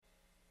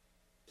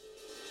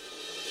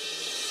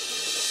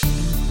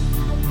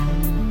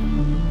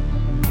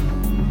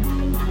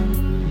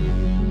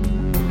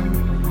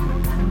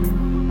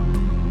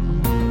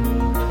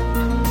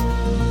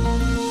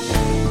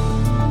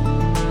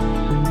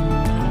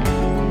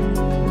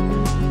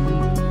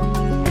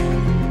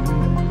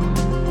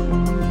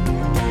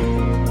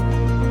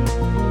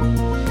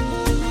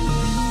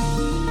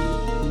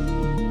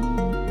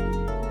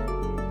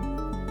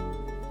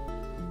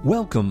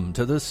Welcome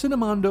to the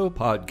Cinemondo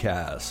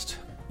Podcast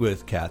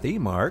with Kathy,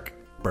 Mark,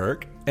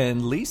 Burke,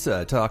 and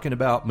Lisa talking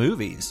about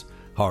movies.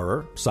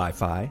 Horror,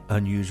 sci-fi,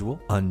 unusual,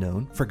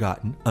 unknown,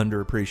 forgotten,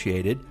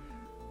 underappreciated.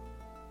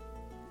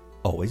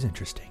 Always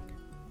interesting.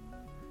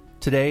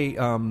 Today,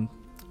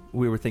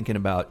 we were thinking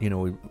about,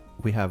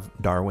 we have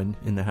Darwin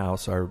in the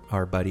house,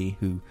 our buddy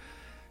who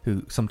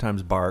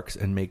sometimes barks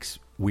and makes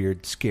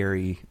weird,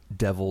 scary,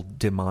 devil,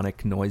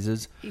 demonic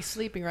noises. He's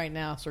sleeping right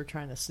now, so we're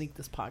trying to sneak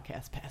this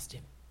podcast past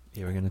him.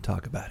 Yeah, we're going to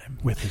talk about him.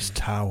 With his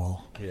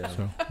towel. Yeah.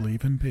 So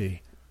leave him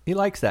be. He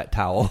likes that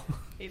towel.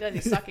 He does.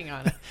 He's sucking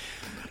on it.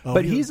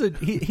 But he's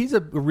a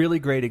really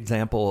great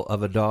example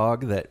of a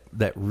dog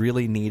that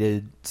really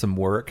needed some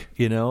work,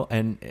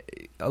 and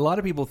a lot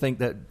of people think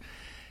that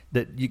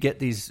you get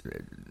these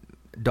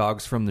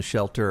dogs from the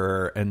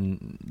shelter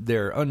and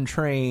they're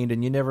untrained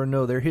and you never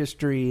know their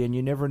history and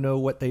you never know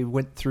what they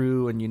went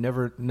through and you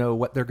never know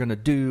what they're going to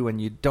do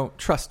and you don't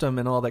trust them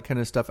and all that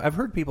kind of stuff. I've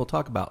heard people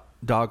talk about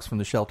dogs from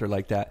the shelter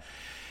like that.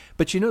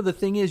 But the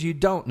thing is, you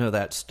don't know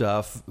that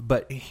stuff.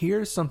 But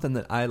here's something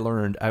that I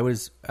learned.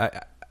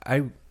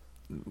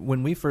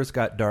 When we first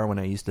got Darwin,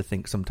 I used to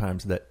think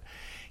sometimes that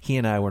he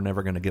and I were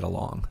never going to get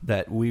along,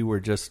 that we were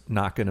just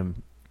not going to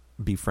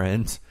be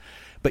friends.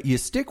 But you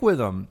stick with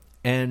them.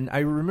 And I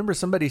remember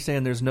somebody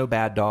saying there's no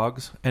bad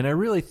dogs. And I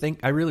really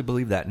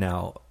believe that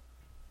now.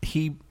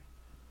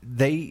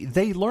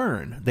 They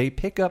learn. They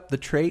pick up the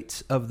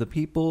traits of the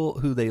people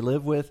who they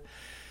live with.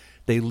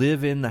 They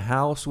live in the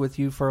house with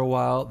you for a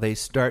while. They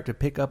start to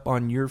pick up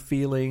on your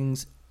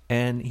feelings.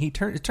 And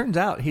it turns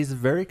out he's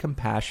very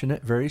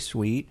compassionate, very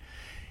sweet.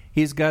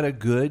 He's got a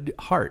good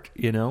heart,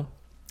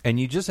 And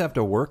you just have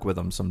to work with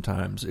him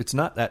sometimes. It's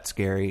not that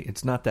scary.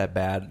 It's not that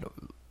bad.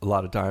 A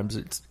lot of times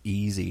it's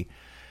easy.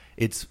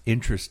 It's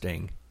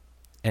interesting.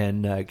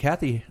 And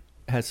Kathy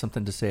has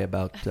something to say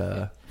about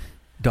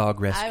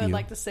dog rescue. I would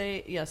like to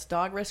say, yes,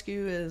 dog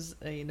rescue is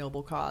a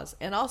noble cause.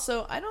 And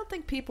also, I don't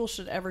think people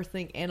should ever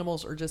think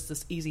animals are just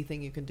this easy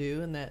thing you can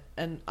do.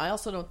 And I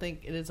also don't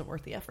think it isn't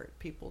worth the effort.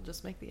 People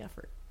just make the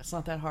effort. It's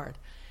not that hard.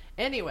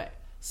 Anyway,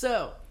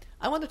 so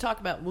I want to talk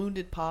about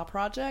Wounded Paw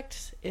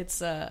Project.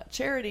 It's a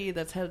charity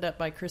that's headed up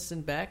by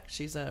Kristen Beck.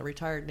 She's a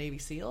retired Navy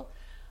SEAL.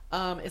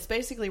 It's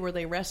basically where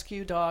they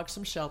rescue dogs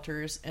from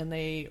shelters and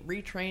they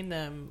retrain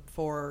them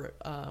for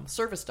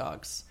service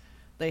dogs.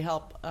 They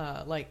help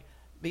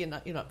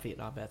Vietnam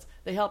vets.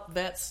 They help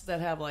vets that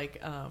have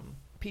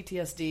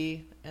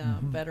PTSD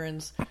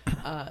veterans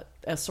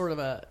as sort of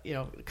a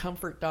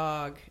comfort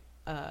dog.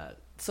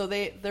 So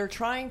they're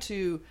trying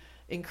to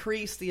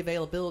increase the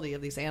availability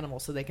of these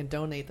animals so they can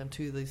donate them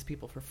to these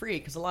people for free,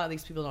 because a lot of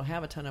these people don't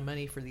have a ton of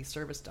money for these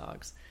service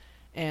dogs.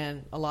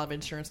 And a lot of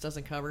insurance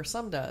doesn't cover,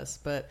 some does.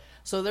 But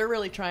so they're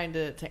really trying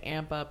to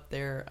amp up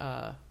their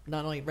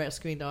not only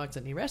rescuing dogs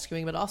that need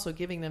rescuing, but also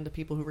giving them to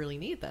people who really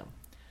need them.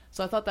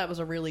 So I thought that was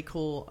a really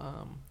cool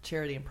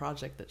charity and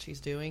project that she's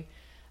doing.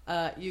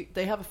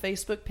 They have a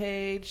Facebook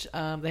page.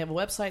 They have a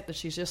website that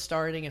she's just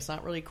starting. It's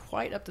not really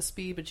quite up to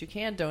speed, but you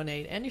can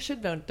donate, and you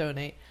should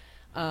donate.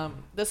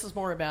 This is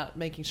more about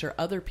making sure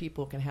other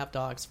people can have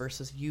dogs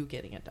versus you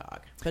getting a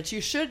dog. But you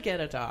should get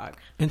a dog.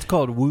 It's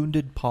called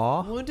Wounded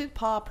Paw?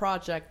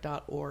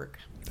 WoundedPawProject.org.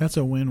 That's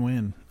a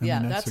win-win. I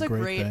mean, that's a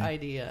great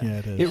idea. Yeah,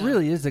 it is. It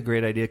really is a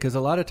great idea, because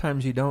a lot of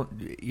times you don't,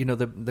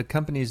 the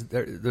companies,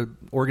 the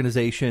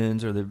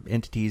organizations or the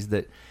entities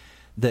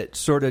that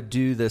sort of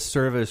do this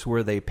service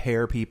where they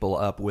pair people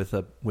up with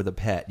a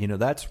pet.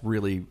 That's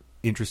really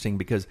interesting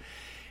because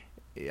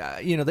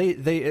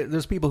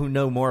there's people who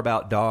know more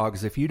about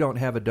dogs. If you don't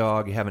have a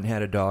dog, you haven't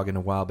had a dog in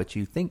a while, but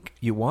you think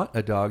you want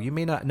a dog, you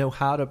may not know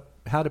how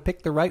to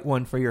pick the right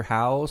one for your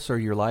house or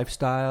your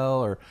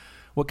lifestyle, or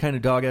what kind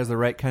of dog has the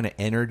right kind of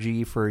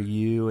energy for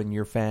you and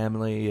your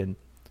family. And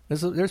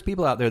there's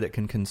people out there that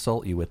can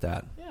consult you with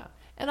that. Yeah.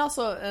 And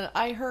also,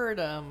 I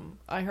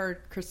heard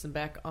Kristen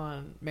Beck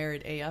on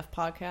Married AF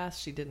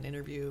podcast. She did an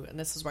interview, and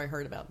this is where I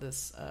heard about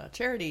this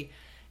charity.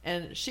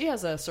 And she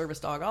has a service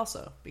dog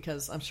also,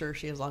 because I'm sure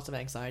she has lots of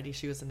anxiety.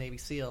 She was a Navy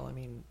SEAL. I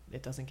mean,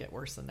 it doesn't get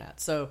worse than that.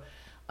 So,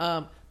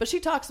 but she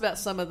talks about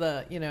some of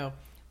the,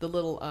 the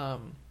little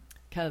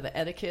kind of the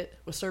etiquette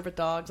with service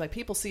dogs. Like,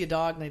 people see a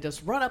dog and they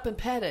just run up and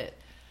pet it.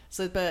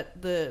 So,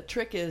 but the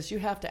trick is you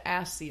have to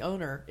ask the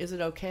owner, is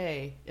it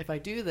okay if I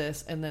do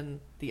this? And then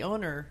the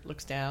owner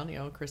looks down,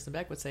 Kristen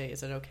Beck would say,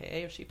 is it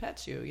okay if she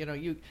pets you?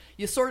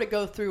 You sort of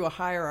go through a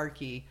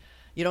hierarchy.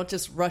 You don't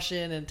just rush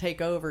in and take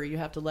over. You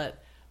have to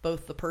let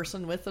both the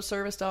person with the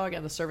service dog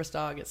and the service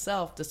dog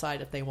itself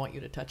decide if they want you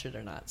to touch it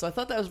or not. So I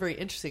thought that was very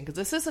interesting, because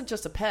this isn't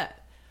just a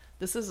pet.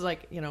 This is an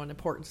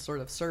important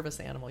sort of service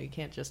animal. You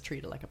can't just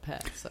treat it like a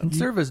pet. So. And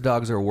service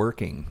dogs are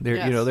working. They're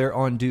yes. They're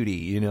on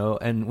duty.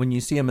 And when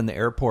you see them in the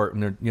airport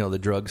and they're the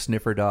drug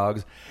sniffer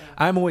dogs, yeah.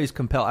 I'm always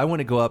compelled. I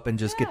want to go up and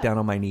just get down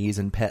on my knees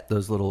and pet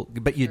those little.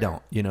 But you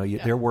don't.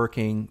 They're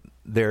working.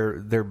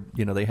 They're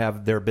they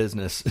have their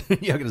business.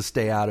 You're going to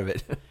stay out of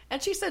it.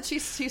 And she said she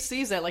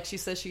sees that. Like she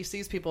says, she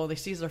sees people. They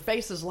sees their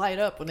faces light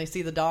up when they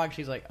see the dog.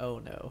 She's like, oh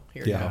no,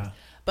 here it comes.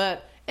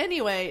 But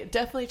anyway,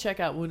 definitely check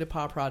out Wounded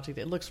Paw Project.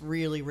 It looks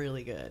really,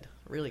 really good.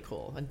 really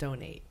cool and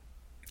donate.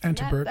 And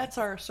to Burke, that's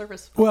our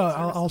service. Well, service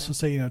I'll also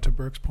say, to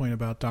Burke's point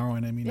about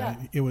Darwin, I mean, Yeah.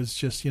 it was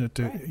just,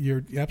 Right.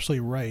 you're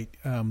absolutely right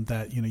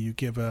that, you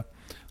give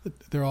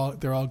they're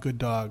all good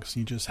dogs.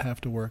 You just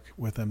have to work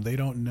with them. They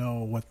don't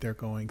know what they're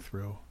going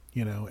through,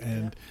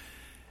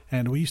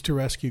 and we used to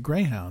rescue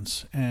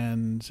greyhounds,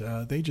 and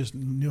they just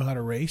knew how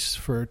to race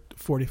for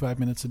 45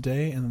 minutes a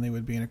day, and then they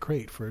would be in a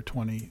crate for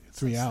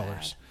 23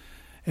 hours. Sad.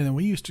 And then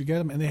we used to get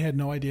them, and they had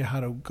no idea how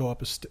to go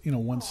up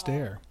one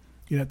stair.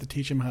 You'd have to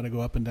teach them how to go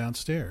up and down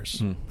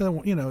stairs.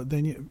 But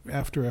then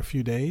after a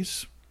few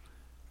days,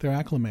 they're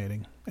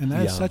acclimating, and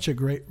that's such a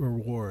great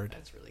reward.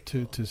 That's really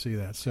cool. to see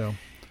that. So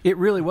It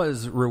really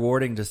was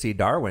rewarding to see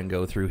Darwin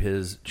go through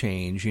his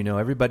change.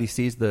 Everybody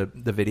sees the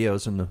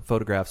videos and the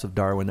photographs of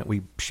Darwin that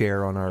we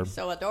share on our.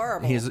 So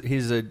adorable.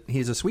 He's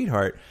a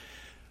sweetheart.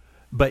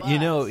 But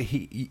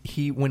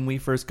he when we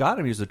first got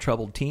him, he was a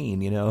troubled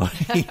teen.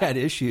 He had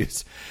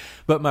issues.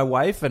 But my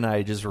wife and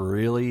I just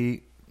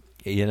really,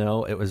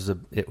 it was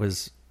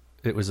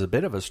a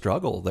bit of a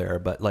struggle there.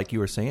 But like you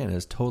were saying,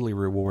 it's totally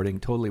rewarding,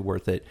 totally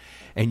worth it.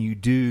 And you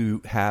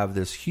do have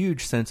this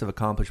huge sense of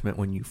accomplishment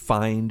when you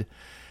find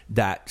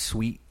that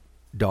sweet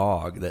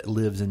dog that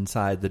lives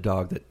inside the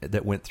dog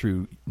that went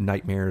through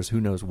nightmares.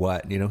 Who knows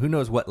what? Who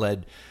knows what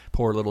led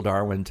poor little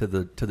Darwin to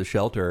the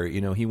shelter?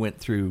 He went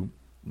through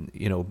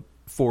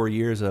 4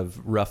 years of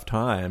rough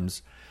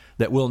times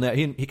that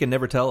he can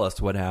never tell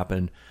us what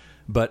happened,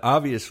 but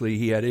obviously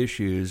he had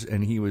issues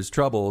and he was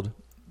troubled.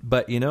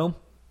 But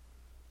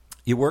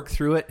you work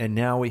through it, and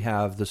now we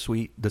have the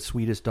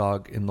sweetest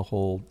dog in the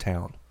whole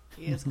town.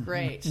 He is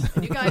great.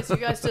 And you guys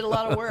did a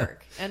lot of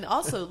work. And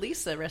also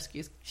Lisa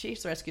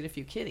she's rescued a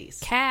few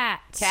kitties.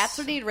 Cats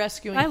need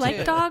rescuing I too.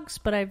 like dogs,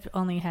 but I've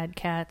only had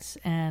cats,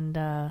 and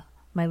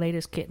my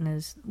latest kitten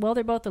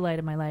they're both the light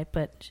of my life,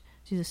 but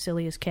she's the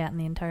silliest cat in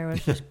the entire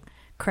world. She just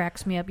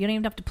cracks me up. You don't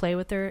even have to play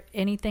with her.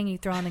 Anything you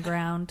throw on the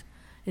ground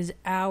is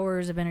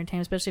hours of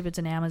entertainment, especially if it's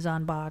an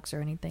Amazon box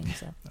or anything.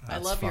 So I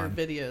love your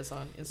videos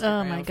on Instagram.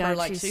 Oh my God,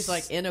 she's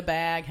like in a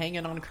bag,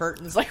 hanging on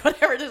curtains, like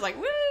whatever it is, like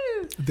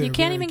woo. they're you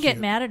can't even very get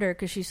mad at her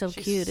because she's so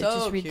She's cute. so It's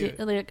just cute.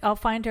 ridiculous. Like, I'll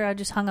find her. I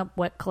just hung up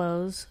wet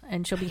clothes,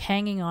 and she'll be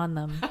hanging on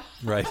them,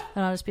 Right.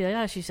 and I'll just be like,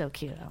 "Oh, she's so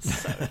cute."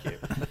 So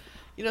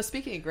cute.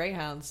 Speaking of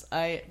greyhounds,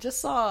 I just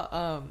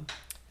saw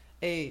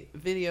a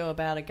video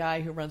about a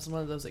guy who runs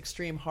one of those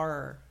extreme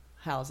horror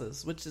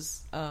houses, which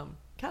is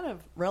kind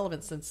of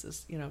relevant since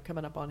it's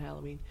coming up on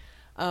Halloween.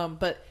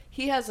 But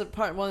he has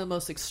one of the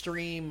most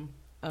extreme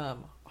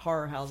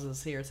horror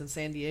houses here. It's in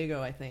San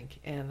Diego, I think,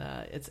 and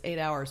it's 8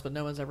 hours, but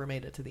no one's ever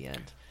made it to the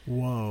end.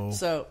 Whoa.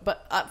 So,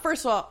 but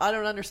first of all, I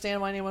don't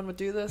understand why anyone would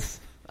do this.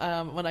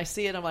 When I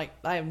see it, I'm like,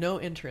 I have no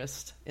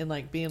interest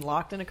in being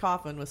locked in a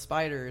coffin with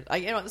spiders.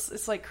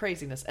 It's like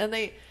craziness. And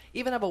they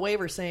even have a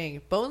waiver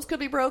saying bones could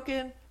be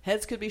broken,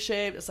 heads could be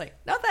shaved. It's like,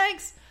 no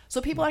thanks. So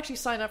people actually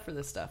sign up for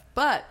this stuff.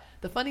 But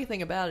the funny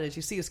thing about it is,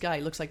 you see this guy,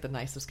 he looks like the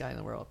nicest guy in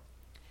the world,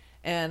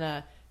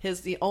 and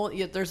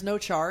there's no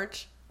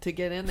charge to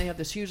get in. They have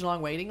this huge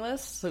long waiting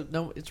list,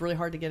 so it's really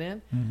hard to get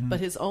in. Mm-hmm. But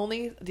the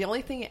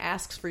only thing he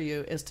asks for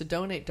you is to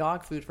donate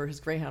dog food for his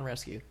greyhound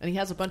rescue, and he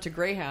has a bunch of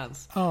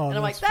greyhounds. Oh, and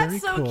I'm like, that's very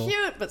that's so cool.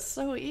 cute, but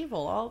so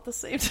evil all at the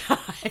same time.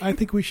 I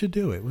think we should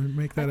do it. We'll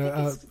make that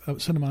a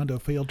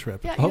Cinemondo field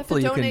trip. Yeah, you have to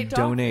Hopefully you can donate dog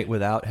donate food.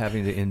 without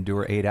having to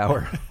endure 8-hour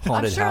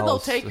haunted I'm sure house. they'll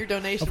take your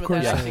donation Of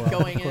without course actually they will.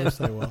 going Of course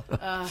in. they will.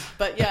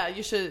 But yeah,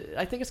 you should.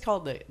 I think it's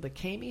called the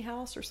Kami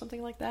House or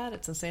something like that.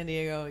 It's in San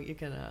Diego. You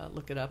can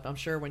look it up. I'm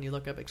sure when you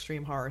look up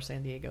Extreme Horror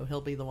San Diego,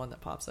 he'll be the one that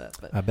pops up.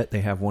 But I bet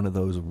they have one of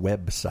those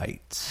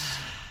websites.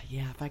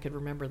 yeah, if I could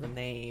remember the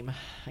name,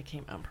 I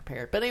came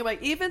unprepared. But anyway,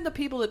 even the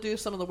people that do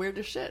some of the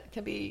weirdest shit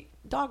can be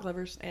dog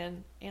lovers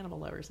and animal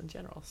lovers in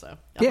general. So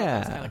I Yeah.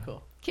 thought that's kind of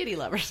cool. Kitty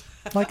lovers.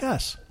 Like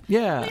us.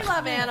 Yeah. We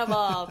love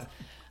animals.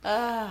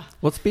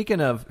 Well,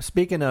 speaking of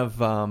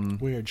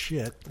Weird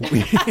shit.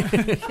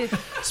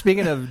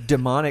 speaking of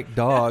demonic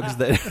dogs,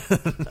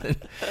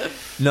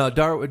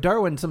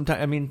 Darwin.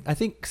 Sometimes I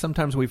think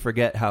sometimes we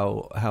forget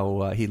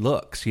how he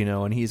looks,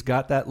 and he's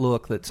got that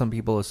look that some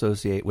people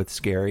associate with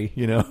scary.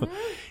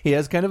 He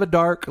has kind of a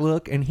dark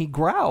look, and he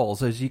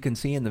growls, as you can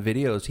see in the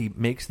videos. He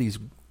makes these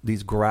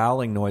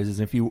growling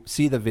noises. If you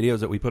see the videos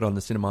that we put on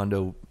the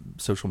Cinemondo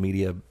social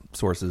media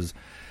sources,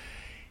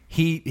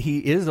 he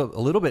is a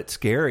little bit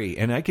scary,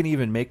 and I can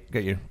even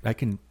I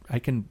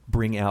can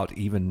bring out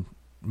even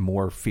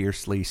more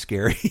fiercely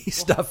scary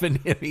stuff in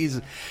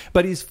him.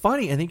 But he's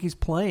funny. I think he's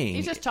playing.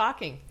 He's just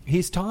talking.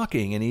 He's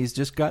talking, and he's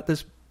just got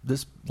this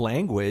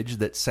language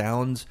that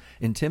sounds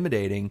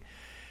intimidating.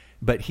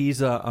 But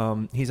he's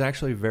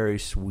actually very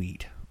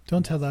sweet.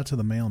 Don't tell that to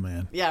the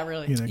mailman. Yeah,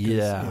 really. 'Cause,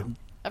 Yeah.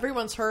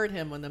 Everyone's heard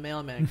him when the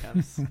mailman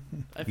comes.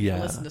 If you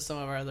Yeah. listen to some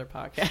of our other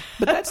podcasts.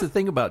 But that's the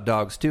thing about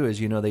dogs too, is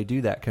they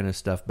do that kind of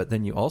stuff. But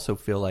then you also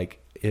feel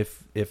like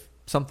if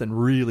something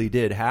really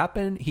did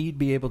happen, he'd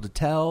be able to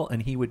tell,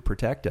 and he would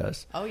protect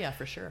us. Oh yeah,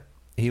 for sure.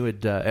 He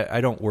would. I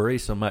don't worry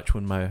so much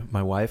when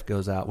my wife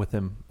goes out with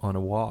him on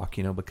a walk,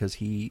 because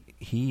he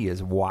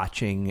is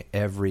watching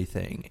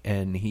everything,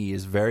 and he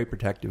is very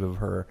protective of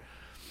her.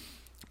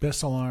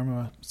 best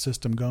alarm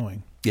system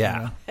going. Yeah.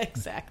 You know?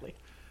 Exactly.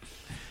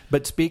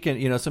 But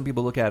speaking, some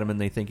people look at him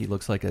and they think he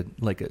looks like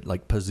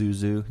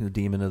Pazuzu, the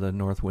demon of the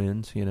north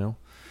winds, He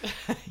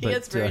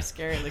is very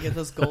scary. Look at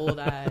those gold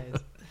eyes.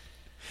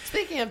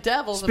 Speaking of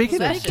devils,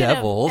 Speaking of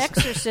devils,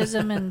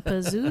 exorcism and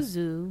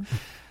Pazuzu.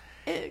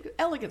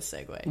 Elegant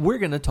segue. We're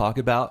going to talk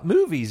about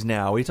movies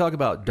now. We talk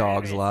about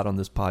dogs a lot on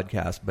this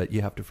podcast, but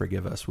you have to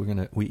forgive us.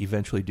 We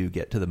eventually do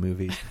get to the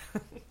movies.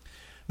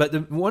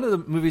 But one of the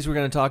movies we're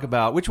going to talk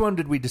about, which one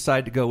did we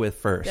decide to go with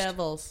first?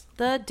 Devils.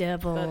 The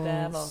Devils. The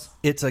Devils.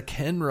 It's a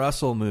Ken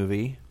Russell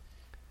movie,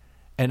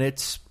 and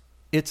it's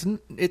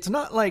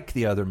not like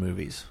the other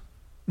movies.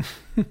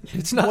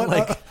 It's not what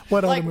Like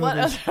other what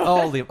movies?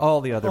 all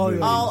the other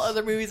movies. All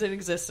other movies in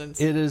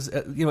existence. It is,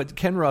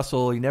 Ken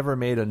Russell. He never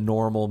made a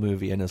normal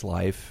movie in his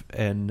life,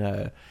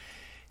 and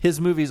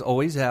his movies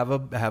always have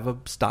a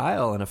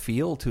style and a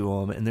feel to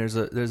them. And there's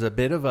a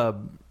bit of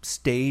a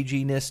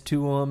staginess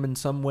to them in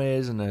some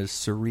ways, and a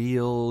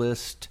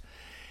surrealist.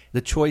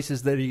 The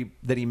choices that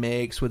he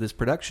makes with his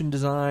production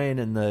design,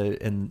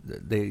 and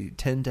they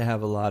tend to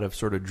have a lot of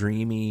sort of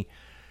dreamy,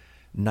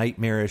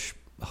 nightmarish,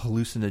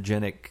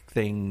 hallucinogenic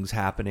things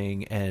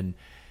happening, and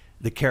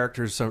the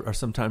characters are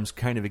sometimes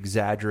kind of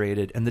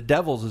exaggerated. And The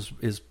Devils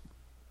is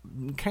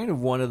kind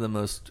of one of the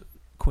most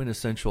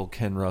quintessential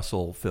Ken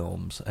Russell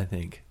films, I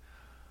think.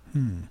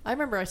 I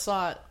remember I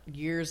saw it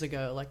years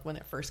ago, like when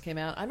it first came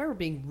out. I remember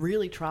being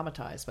really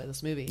traumatized by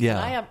this movie.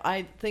 Yeah.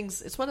 And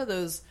it's one of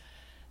those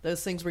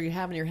things where you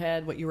have in your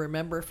head what you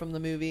remember from the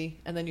movie,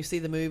 and then you see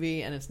the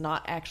movie and it's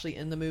not actually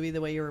in the movie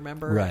the way you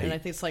remember. Right. And I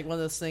think it's like one of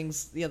those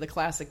things, the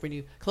classic when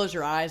you close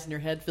your eyes and your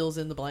head fills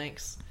in the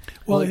blanks.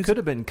 Well, it could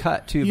have been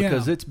cut too, Yeah.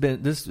 because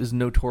this is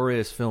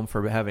notorious film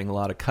for having a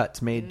lot of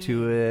cuts made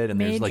to it, and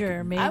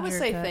Major I would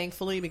say cuts.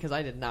 thankfully, because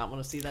I did not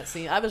want to see that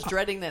scene. I was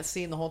dreading that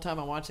scene the whole time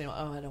I'm watching. Oh,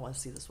 I don't want to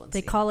see this one. They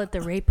scene. call it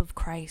the rape of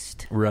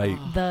Christ. right.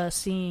 The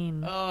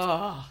scene.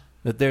 Oh,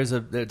 But there's a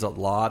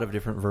lot of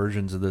different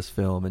versions of this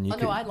film, and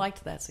no, I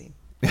liked that scene.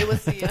 It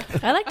was the.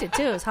 I liked it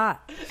too. It was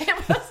hot.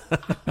 It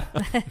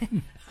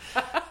was.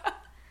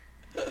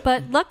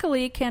 But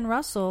luckily, Ken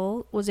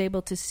Russell was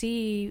able to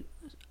see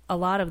a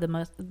lot of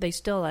them. They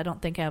still, I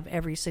don't think, have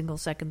every single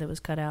second that was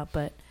cut out.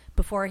 But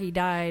before he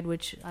died,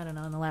 which, I don't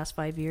know, in the last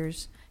 5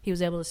 years, he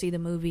was able to see the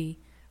movie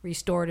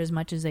restored as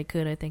much as they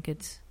could. I think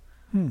it's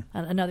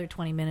another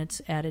 20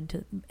 minutes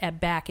added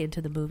back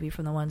into the movie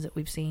from the ones that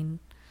we've seen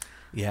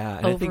Yeah,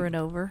 and I think over and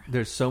over.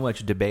 there's so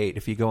much debate.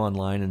 If you go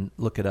online and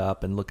look it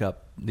up and look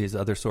up these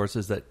other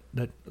sources that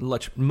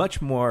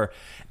much more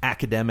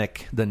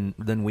academic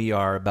than we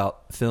are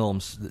about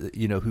films,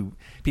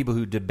 people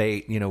who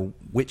debate,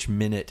 which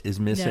minute is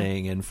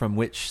missing and from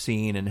which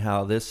scene and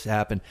how this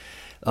happened.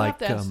 We'll have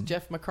to ask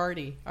Jeff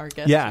McCarty, our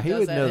guest. Yeah, who he does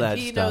would know and that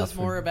he stuff. knows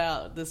more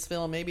about this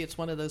film. Maybe it's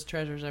one of those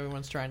treasures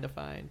everyone's trying to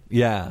find.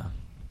 Yeah,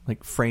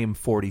 like frame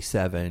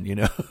 47,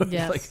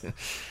 Yes.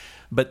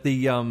 But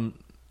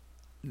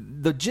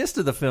the gist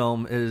of the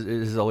film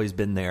has always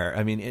been there.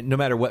 I mean, no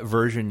matter what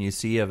version you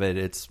see of it,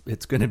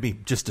 it's going to be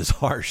just as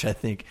harsh, I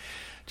think,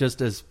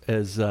 just as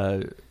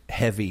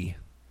heavy.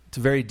 It's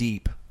very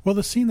deep. Well,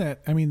 the scene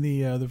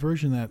the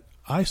version that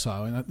I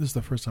saw, and this is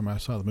the first time I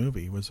saw the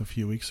movie, was a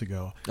few weeks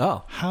ago.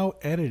 Oh, How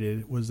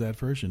edited was that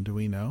version? Do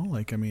we know?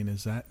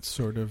 Is that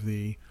sort of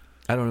the...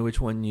 I don't know which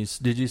one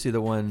did you see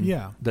the one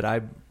Yeah. that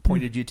I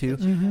pointed you to?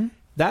 Mm-hmm.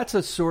 That's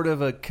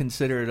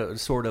considered a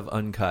sort of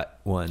uncut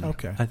one.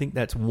 Okay. I think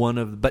that's one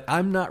of, but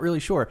I'm not really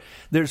sure.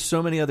 There's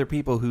so many other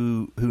people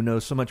who know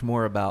so much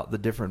more about the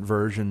different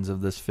versions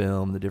of this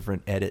film, the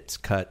different edits,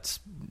 cuts,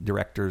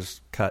 director's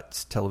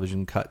cuts,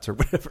 television cuts, or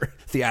whatever,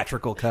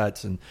 theatrical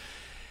cuts, and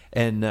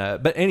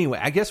but anyway,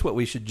 I guess what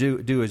we should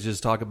do is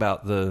just talk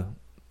about the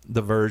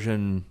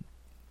version,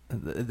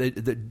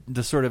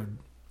 the sort of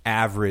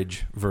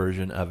average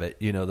version of it,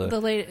 The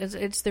latest,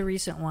 it's the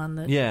recent one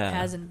that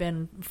hasn't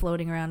been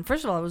floating around.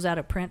 First of all, it was out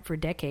of print for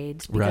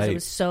decades because it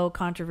was so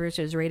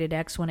controversial. It was rated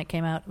X when it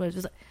came out.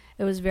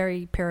 It was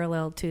very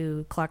parallel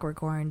to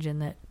Clockwork Orange in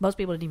that most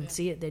people didn't even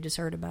see it; they just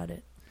heard about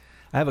it.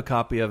 I have a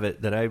copy of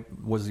it that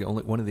was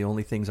one of the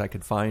only things I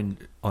could find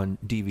on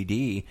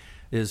DVD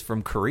is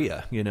from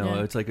Korea.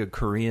 It's like a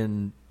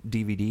Korean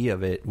DVD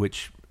of it,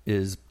 which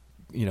is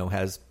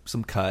has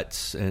some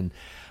cuts, and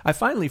I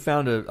finally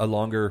found a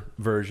longer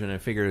version. I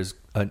figure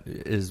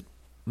is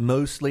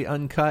mostly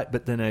uncut,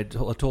 but then I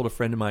told a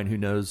friend of mine who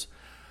knows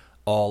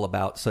all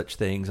about such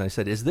things. I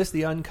said, "Is this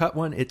the uncut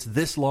one? It's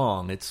this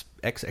long. It's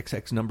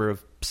XXX number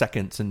of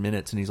seconds and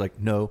minutes." And he's like,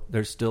 "No,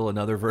 there's still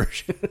another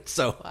version."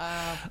 So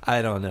Wow.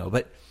 I don't know.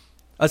 But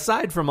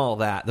aside from all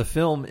that, the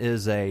film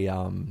is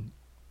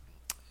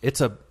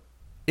it's a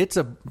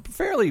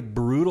fairly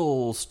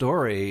brutal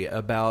story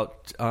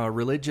about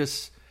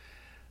religious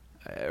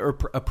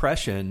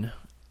oppression,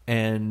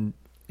 and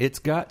it's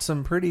got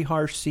some pretty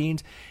harsh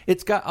scenes.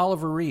 It's got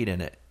Oliver Reed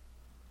in it.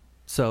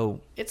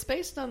 So It's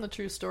based on the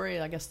true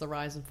story, I guess, the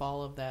rise and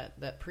fall of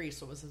that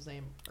priest. What was his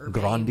name? Urbain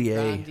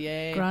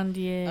Grandier.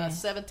 Grandier.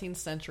 17th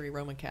century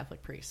Roman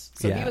Catholic priest.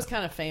 So Yeah. he was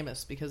kind of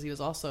famous because he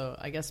was also,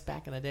 I guess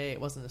back in the day,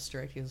 it wasn't as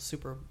strict. He was a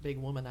super big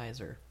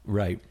womanizer.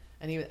 right.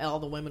 And all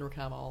the women were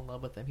kind of all in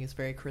love with him. He was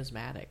very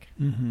charismatic.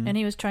 And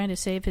he was trying to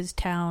save his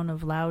town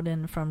of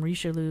Loudon from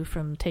Richelieu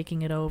from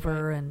taking it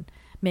over and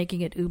making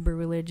it uber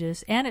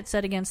religious. And it's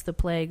set against the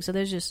plague. So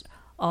there's just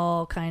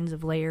all kinds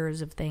of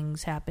layers of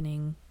things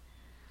happening.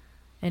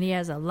 And he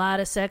has a lot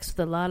of sex with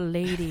a lot of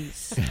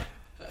ladies.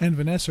 And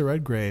Vanessa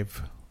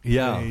Redgrave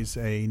Yeah. plays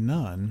a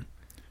nun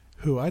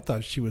who I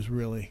thought she was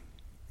really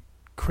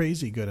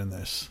crazy good in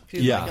this. She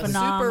was Yeah. like a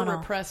Phenomenal. super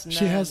repressed nun.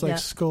 She has like Yeah.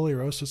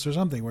 scoliosis or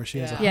something where she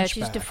has a Yeah. Yeah,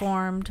 she's hunchback.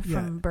 deformed Yeah.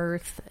 from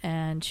birth,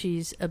 and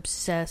she's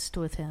obsessed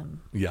with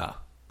him. Yeah.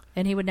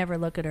 And he would never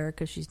look at her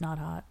because she's not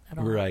hot at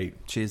all. Right.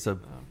 She's a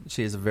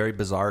very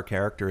bizarre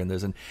character in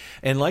this,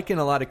 and like in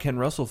a lot of Ken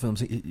Russell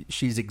films,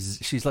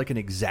 she's like an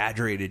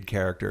exaggerated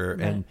character,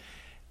 Right.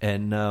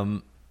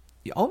 and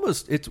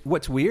almost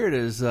what's weird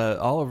is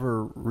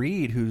Oliver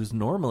Reed, who's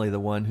normally the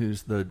one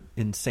who's the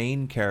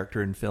insane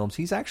character in films.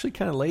 He's actually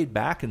kind of laid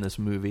back in this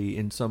movie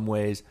in some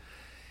ways.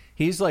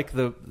 He's like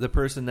the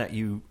person that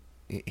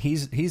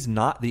he's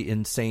not the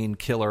insane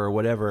killer or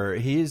whatever.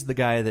 He's the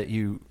guy that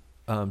you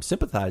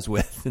sympathize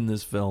with in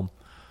this film.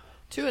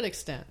 To an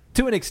extent.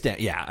 To an extent,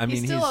 yeah. I mean,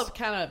 He's still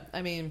kind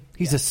of,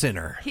 he's a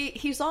sinner.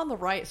 He's on the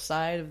right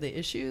side of the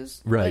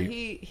issues. Right. But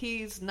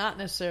he's not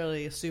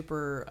necessarily a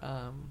super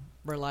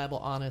reliable,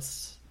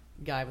 honest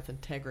guy with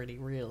integrity,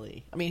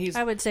 really. I mean, he's...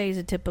 I would say he's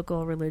a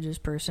typical religious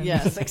person.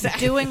 Yes,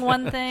 exactly. Doing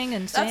one thing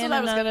and That's saying what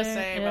I was another. going to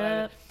say.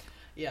 Yep.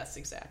 Yes,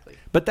 exactly.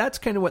 But that's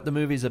kind of what the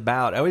movie's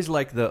about. I always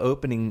like the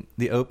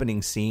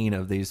opening scene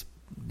of these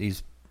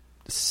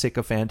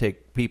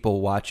sycophantic people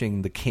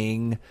watching the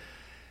king,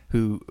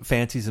 who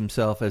fancies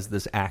himself as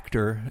this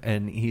actor,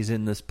 and he's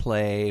in this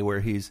play where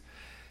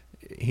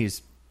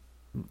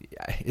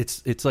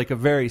it's like a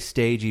very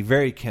stagey,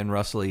 very Ken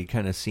Russell-y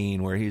kind of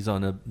scene where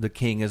the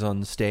king is on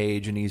the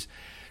stage and he's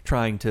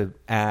trying to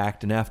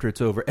act, and after it's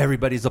over,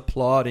 everybody's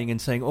applauding and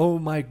saying, "Oh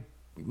my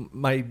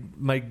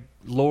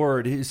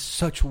Lord, he's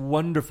such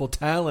wonderful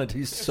talent.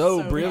 He's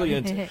so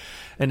brilliant."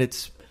 And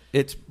it's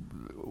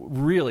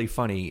really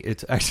funny.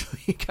 It's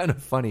actually kind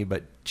of funny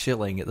but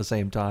chilling at the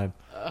same time.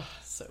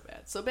 So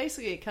bad. So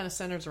basically, it kind of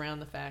centers around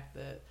the fact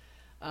that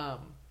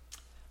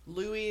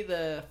Louis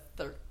the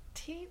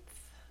 13th,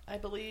 I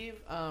believe,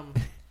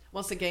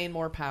 wants to gain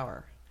more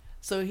power.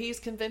 So he's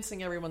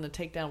convincing everyone to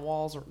take down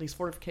walls, or at least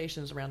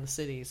fortifications around the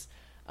cities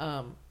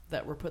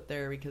that were put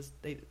there because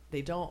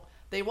they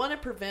want to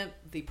prevent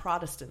the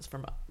Protestants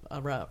from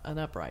an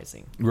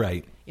uprising.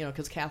 Right. You know,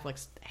 because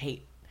Catholics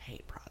hate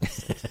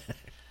Protestants.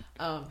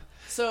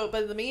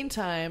 But in the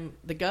meantime,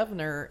 the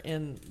governor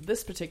in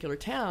this particular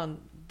town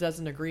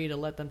doesn't agree to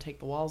let them take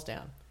the walls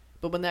down.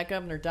 But when that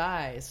governor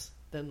dies,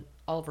 then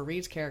Oliver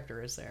Reed's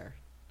character is there.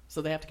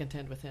 So they have to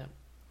contend with him.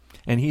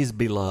 And he's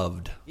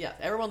beloved. Yeah,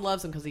 everyone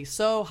loves him because he's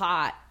so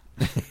hot.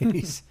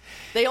 He's-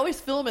 They always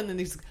film him in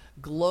these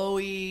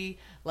glowy,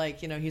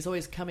 he's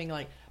always coming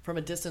from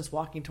a distance,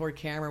 walking toward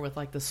camera with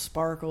this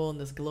sparkle and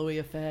this glowy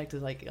effect.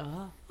 It's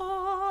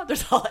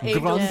there's all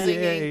angels Grandier.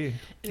 singing. And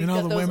he's And all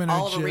got the those women are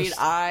Oliver Reed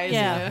just- eyes.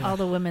 Yeah, all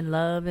the women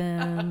love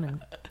him.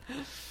 And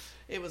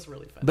It was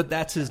really fun. But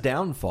that's his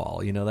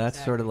downfall.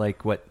 That's sort of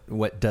like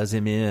what does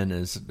him in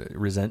is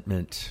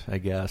resentment, I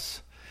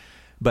guess.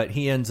 But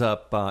he ends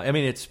up.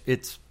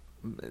 It's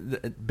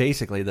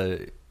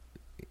basically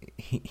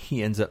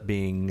he ends up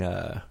being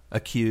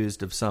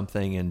accused of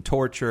something and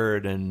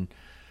tortured and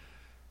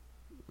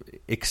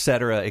et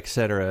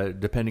cetera,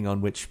 depending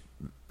on which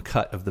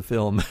cut of the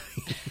film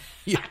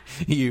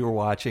you were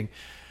watching.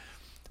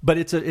 But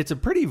it's a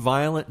pretty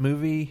violent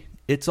movie.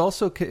 It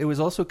was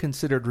also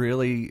considered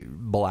really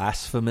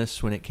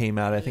blasphemous when it came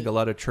out. I think a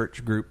lot of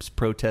church groups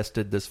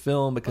protested this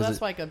film because that's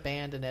why it got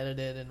banned and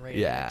edited and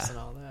rated X and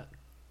all that.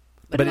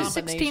 But But it's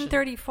combination.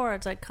 1634.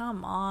 It's like,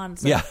 come on.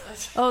 It's like, yeah,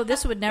 oh,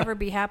 this would never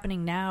be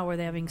happening now where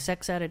they're having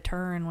sex out of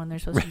turn when they're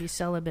supposed to be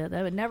celibate.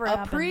 That would never A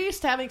happen.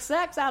 priest having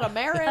sex out of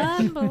marriage.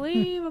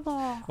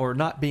 Unbelievable. or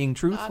not being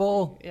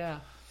truthful. Yeah.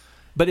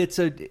 But it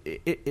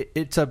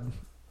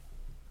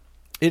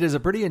is a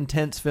pretty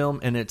intense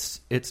film, and it's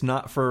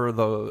not for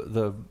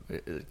the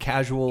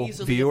casual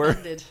Easily viewer.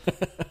 offended.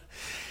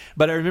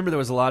 But I remember there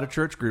was a lot of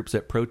church groups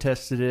that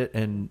protested it,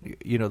 and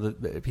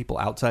the people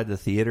outside the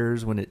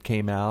theaters when it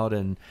came out,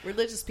 and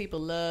Religious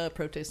people love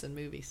protesting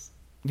movies.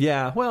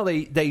 yeah, well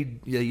they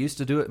used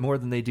to do it more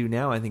than they do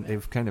now. I think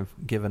they've kind of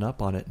given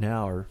up on it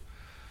now, or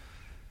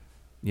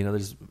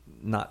there's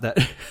not that.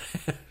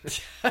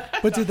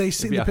 But did they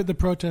see Yeah. the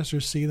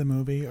protesters see the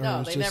movie? Or No, it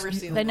was they just- never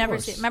seen They the never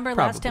course. see. Remember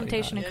Probably Last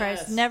Temptation not. of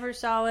Christ? Yes. Never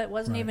saw it.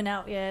 Wasn't Right. even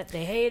out yet.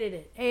 They hated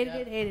it.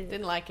 Hated it.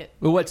 Didn't like it.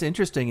 Well, what's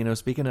interesting,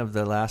 speaking of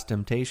The Last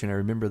Temptation, I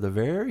remember the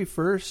very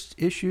first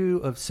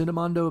issue of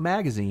Cinemondo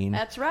magazine.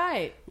 That's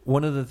right.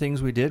 One of the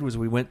things we did was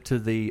we went to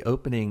the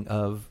opening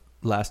of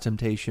Last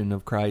Temptation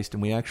of Christ,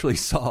 and we actually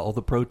saw all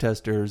the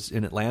protesters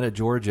in Atlanta,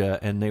 Georgia,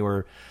 and they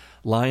were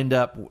lined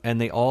up, and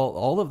they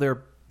all of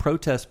their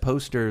protest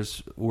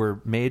posters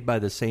were made by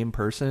the same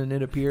person,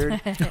 it appeared.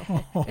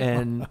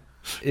 And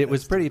it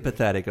was pretty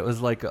pathetic. It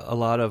was like a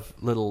lot of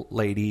little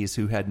ladies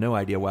who had no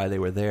idea why they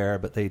were there,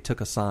 but they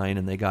took a sign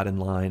and they got in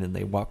line and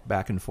they walked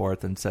back and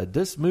forth and said,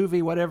 "This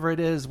movie, whatever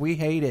it is, we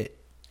hate it."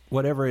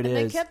 Whatever it and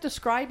is. They kept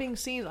describing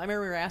scenes. I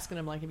remember we were asking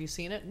them, like, have you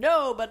seen it?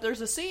 No, but there's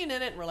a scene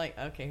in it. And we're like,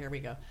 okay, here we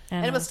go.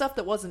 And it was stuff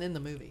that wasn't in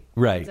the movie.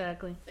 Right.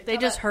 Exactly. They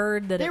just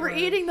heard that they were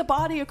eating the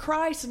body of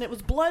Christ, and it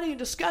was bloody and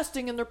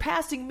disgusting, and they're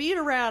passing meat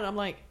around. I'm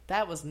like,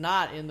 that was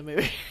not in the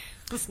movie.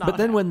 But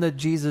then when the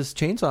Jesus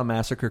Chainsaw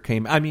Massacre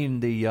came, I mean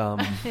no,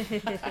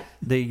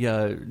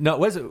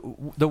 was it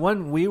the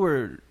one we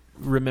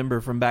remember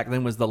from back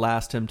then was The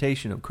Last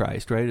Temptation of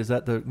Christ, right? Is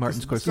that the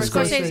Martin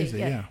Scorsese?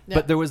 Yeah.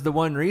 But there was the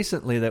one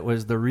recently that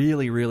was the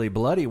really, really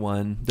bloody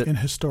one. That, in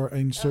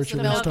Search of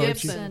the Mel Historic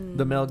Gibson.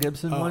 The Mel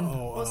Gibson one?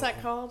 What was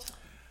that called?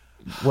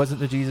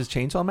 Wasn't the Jesus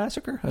Chainsaw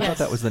Massacre? I thought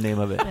that was the name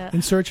of it. Yeah.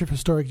 In Search of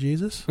Historic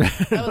Jesus?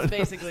 That was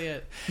basically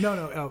it.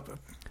 No.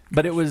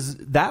 But it was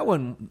that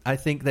one. I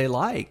think they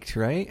liked,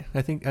 right?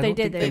 I don't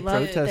think they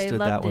protested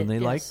that one. They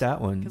liked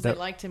that one because they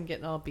liked him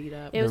getting all beat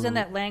up. It was in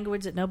that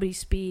language that nobody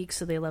speaks,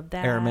 so they loved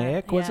that.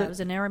 Aramaic, was it? It was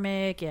in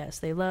Aramaic. Yes,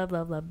 they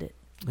loved it.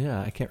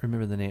 Yeah, I can't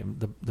remember the name.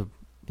 The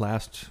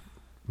last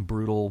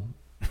brutal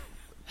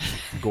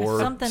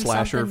gore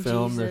slasher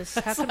film. Jesus.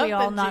 How could we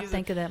all not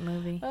think of that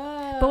movie?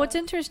 But what's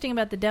interesting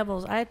about The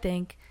Devils, I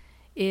think,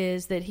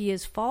 is that he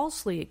is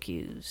falsely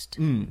accused.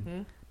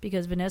 Mm-hmm.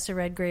 Because Vanessa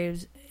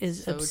Redgraves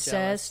is so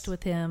obsessed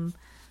with him.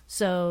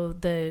 So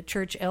the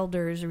church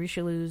elders,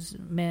 Richelieu's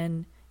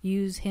men,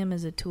 use him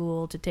as a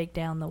tool to take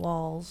down the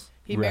walls.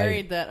 He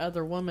married that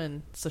other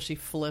woman, so she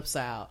flips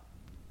out.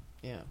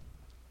 Yeah.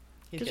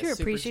 Because you're a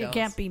priest, you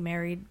can't be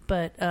married.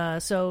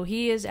 But so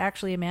he is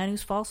actually a man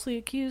who's falsely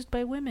accused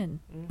by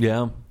women. Mm-hmm.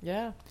 Yeah.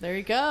 Yeah. There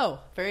you go.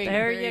 Very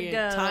you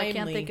go. Timely. I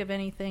can't think of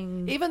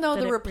anything. Even though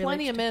there were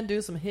plenty of men do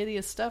some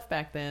hideous stuff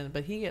back then,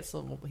 but he's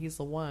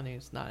the one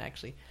who's not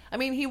actually. I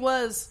mean, he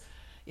was,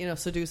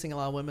 seducing a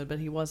lot of women, but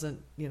he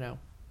wasn't, doing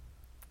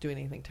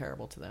anything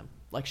terrible to them,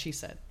 like she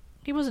said.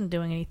 He wasn't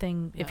doing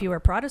anything. No. If you were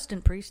a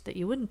Protestant priest, that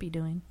you wouldn't be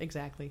doing.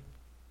 Exactly.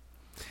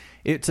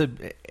 It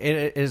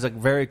is a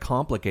very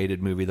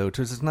complicated movie though,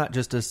 because it's not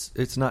just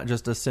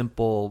a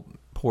simple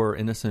poor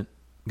innocent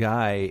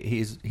guy.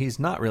 He's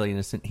not really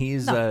innocent.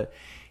 He's a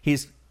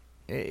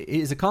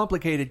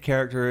complicated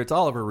character. It's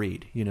Oliver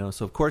Reed,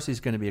 so of course he's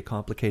going to be a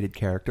complicated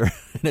character.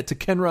 And it's a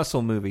Ken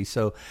Russell movie,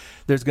 so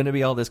there's going to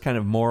be all this kind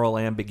of moral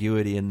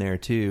ambiguity in there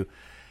too.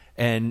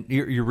 And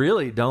you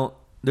really don't.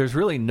 There's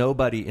really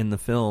nobody in the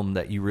film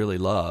that you really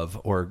love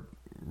or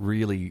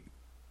really.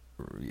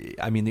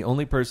 I mean, the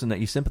only person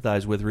that you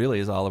sympathize with really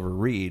is Oliver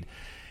Reed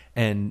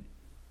and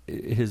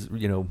his,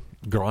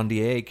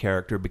 Grandier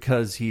character,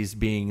 because he's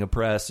being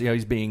oppressed.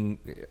 He's being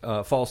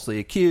falsely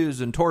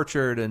accused and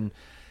tortured and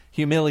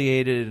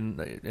humiliated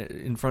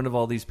in front of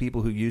all these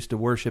people who used to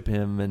worship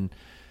him.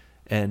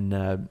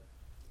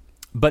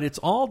 But it's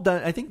all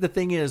done. I think the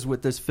thing is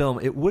with this film,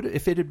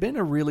 if it had been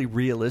a really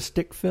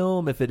realistic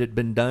film, if it had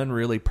been done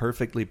really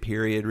perfectly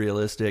period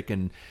realistic,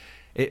 and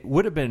it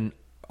would have been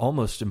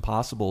almost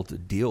impossible to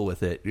deal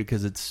with it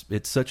because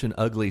it's such an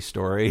ugly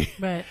story.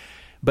 Right.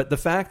 But the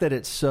fact that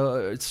it's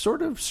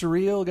sort of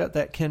surreal, got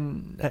that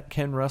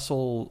Ken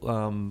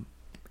Russell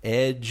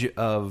edge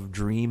of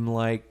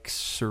dreamlike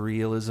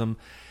surrealism.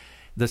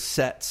 The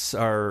sets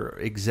are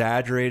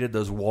exaggerated.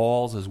 Those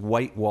walls, those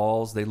white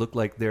walls, they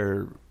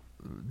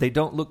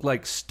don't look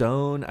like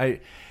stone.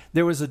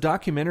 There was a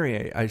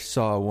documentary I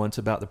saw once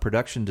about the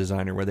production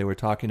designer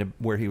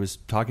where he was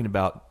talking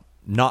about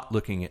not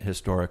looking at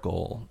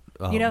historical.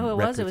 You know who it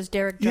was? It was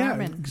Derek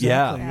Jarman.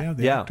 Yeah, exactly. Yeah,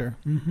 the actor.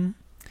 Mm-hmm.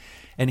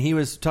 And he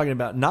was talking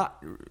about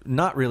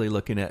not really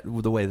looking at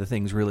the way the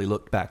things really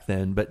looked back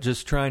then, but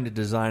just trying to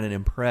design an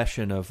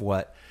impression of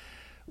what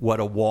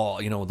a wall,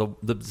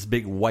 this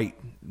big white,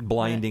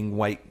 blinding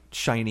white,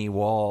 shiny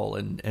wall,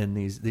 and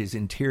these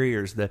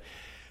interiors that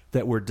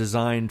were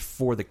designed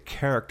for the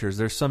characters.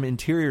 There's some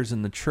interiors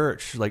in the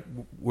church, like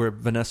where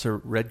Vanessa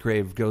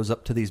Redgrave goes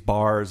up to these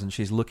bars and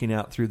she's looking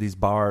out through these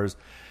bars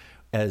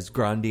as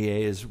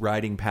Grandier is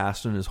riding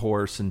past on his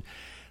horse, and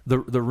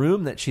the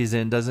room that she's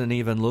in doesn't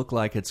even look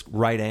like it's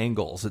right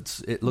angles.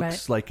 It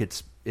looks like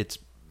it's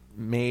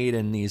made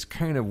in these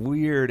kind of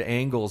weird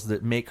angles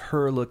that make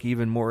her look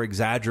even more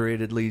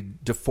exaggeratedly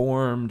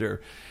deformed.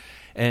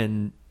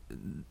 Ken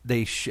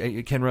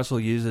Russell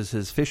uses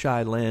his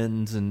fisheye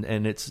lens,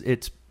 and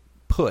it's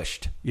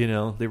pushed.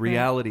 The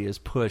reality is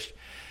pushed,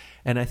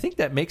 and I think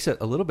that makes it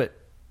a little bit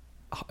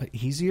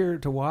easier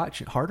to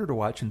watch, harder to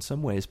watch in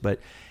some ways. But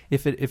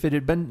if it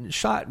had been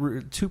shot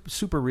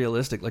super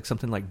realistic, like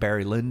something like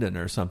Barry Lyndon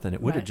or something,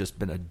 it would have just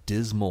been a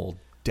dismal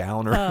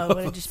downer. Oh, it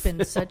would have just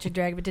been such a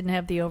drag if it didn't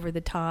have the over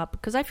the top.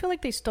 Because I feel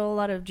like they stole a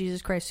lot of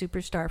Jesus Christ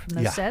Superstar from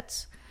those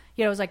sets.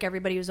 It was like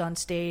everybody was on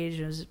stage.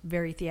 It was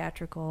very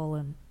theatrical,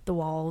 and the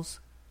walls.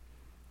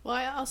 Well,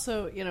 I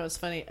also, it's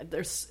funny.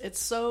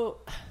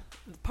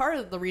 Part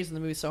of the reason the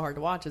movie's so hard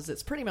to watch is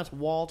it's pretty much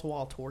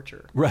wall-to-wall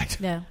torture. Right.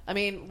 Yeah. I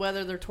mean,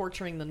 whether they're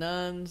torturing the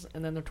nuns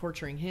and then they're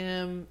torturing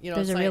him,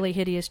 There's a really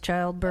hideous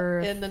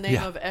childbirth. in the name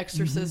Yeah. of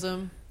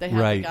exorcism. They have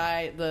Right. the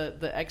guy,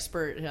 the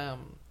expert,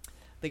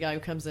 the guy who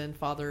comes in,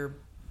 Father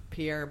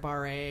Pierre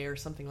Barre or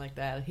something like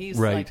that. He's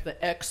Right. like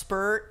the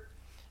expert,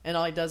 and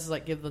all he does is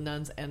like give the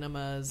nuns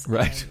enemas.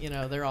 Right.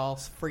 And, they're all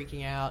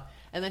freaking out.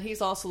 And then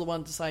he's also the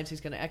one who decides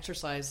he's going to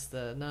exorcise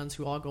the nuns,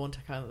 who all go into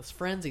kind of this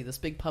frenzy, this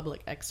big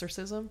public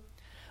exorcism.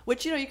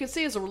 Which, you can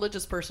see as a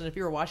religious person, if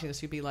you were watching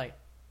this, you'd be like,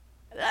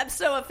 I'm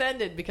so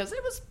offended, because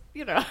it was,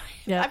 Yeah.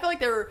 I feel like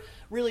they were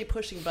really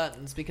pushing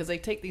buttons, because they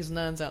take these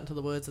nuns out into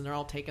the woods and they're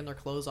all taking their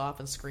clothes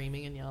off and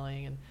screaming and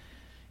yelling. And,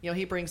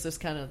 he brings this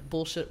kind of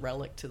bullshit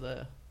relic to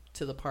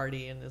the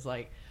party and is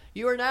like,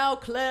 you are now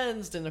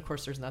cleansed. And of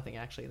course, there's nothing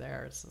actually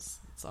there. It's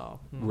all.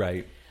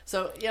 Right.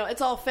 So,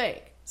 it's all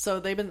fake.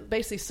 So they've been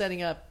basically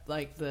setting up,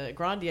 like, the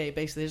Grandier,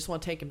 basically, they just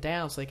want to take him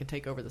down so they can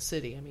take over the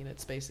city. I mean,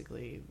 it's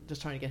basically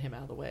just trying to get him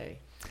out of the way.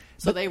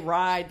 So they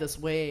ride this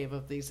wave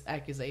of these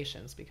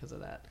accusations because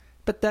of that.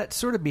 But that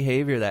sort of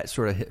behavior, that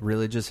sort of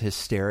religious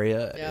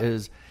hysteria Yeah.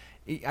 is,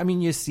 I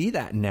mean, you see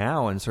that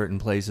now in certain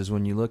places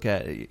when you look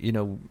at,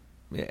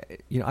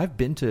 I've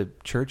been to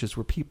churches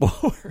where people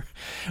were,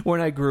 where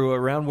I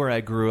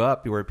grew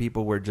up, where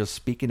people were just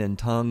speaking in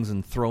tongues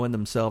and throwing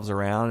themselves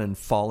around and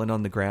falling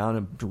on the ground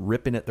and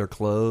ripping at their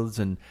clothes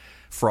and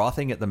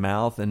frothing at the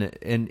mouth. And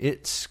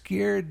it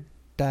scared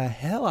the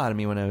hell out of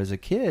me when I was a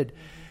kid.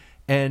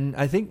 And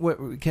I think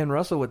what Ken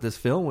Russell with this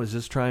film was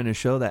just trying to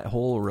show that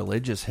whole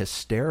religious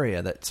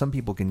hysteria that some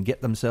people can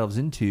get themselves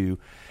into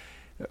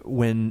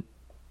when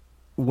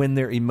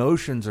their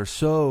emotions are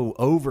so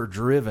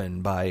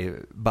overdriven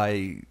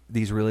by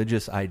these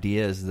religious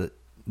ideas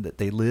that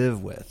they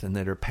live with and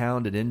that are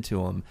pounded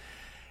into them.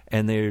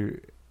 And they're,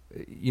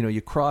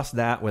 you cross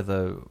that with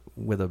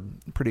a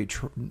pretty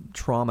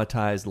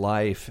traumatized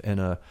life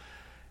and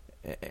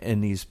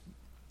these,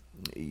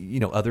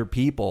 other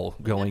people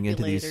going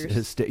into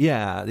these,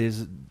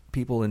 these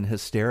people in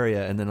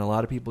hysteria. And then a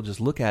lot of people just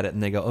look at it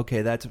and they go, okay,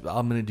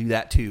 I'm going to do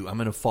that too. I'm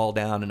going to fall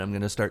down and I'm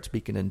going to start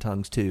speaking in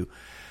tongues too.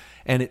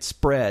 And it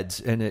spreads.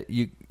 And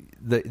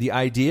the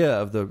idea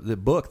of the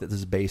book that this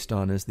is based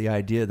on is the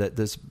idea that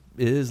this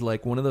is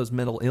like one of those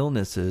mental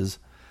illnesses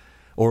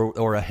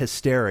or a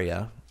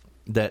hysteria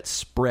that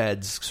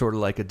spreads sort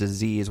of like a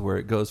disease where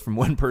it goes from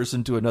one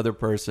person to another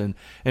person,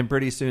 and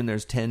pretty soon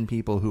there's 10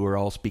 people who are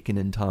all speaking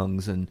in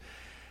tongues and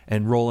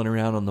rolling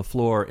around on the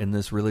floor in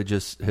this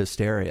religious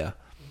hysteria.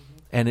 Mm-hmm.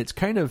 And it's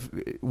kind of,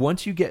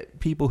 once you get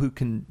people who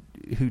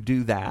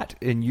do that,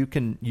 and you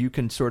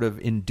can sort of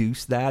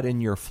induce that in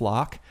your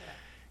flock,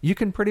 you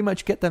can pretty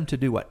much get them to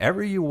do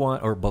whatever you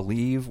want or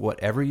believe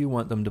whatever you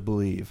want them to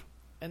believe.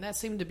 And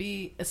that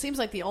it seems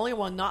like the only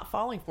one not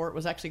falling for it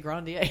was actually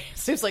Grandier. It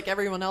seems like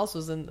everyone else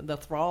was in the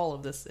thrall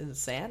of this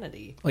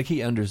insanity. Like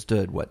he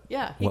understood what he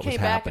what came was back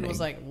happening. and was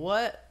like,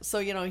 what?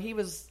 So, he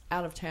was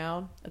out of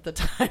town at the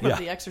time of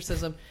the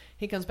exorcism.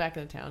 He comes back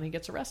into town. He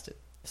gets arrested.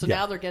 So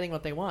now they're getting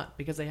what they want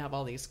because they have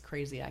all these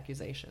crazy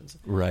accusations.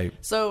 Right.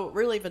 So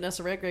really,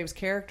 Vanessa Redgrave's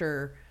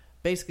character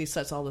basically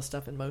sets all this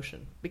stuff in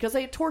motion because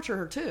they torture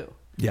her too.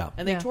 Yeah.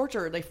 And they torture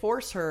her, they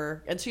force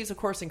her, and she's, of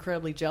course,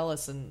 incredibly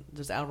jealous and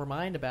just out of her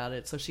mind about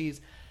it. So she's,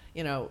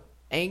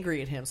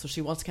 angry at him. So she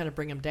wants to kind of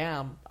bring him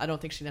down. I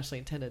don't think she necessarily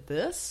intended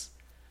this,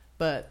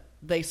 but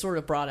they sort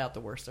of brought out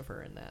the worst of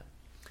her in that.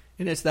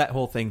 And it's that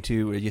whole thing,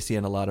 too, you see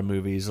in a lot of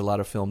movies, a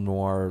lot of film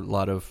noir, a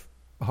lot of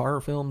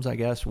horror films, I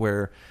guess,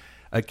 where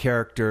a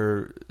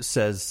character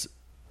says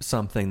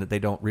something that they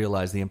don't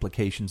realize the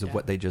implications of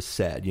what they just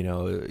said.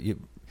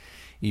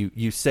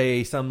 You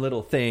say some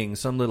little thing,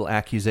 some little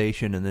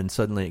accusation, and then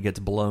suddenly it gets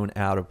blown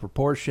out of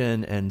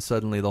proportion, and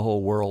suddenly the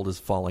whole world is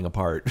falling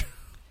apart.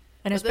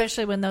 And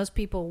especially when those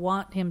people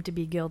want him to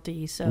be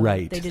guilty, so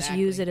right. they just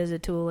use it as a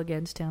tool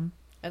against him.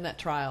 And that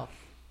trial.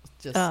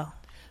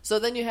 So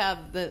then you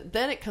have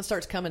then it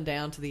starts coming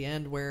down to the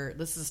end where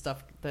this is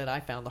stuff that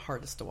I found the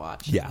hardest to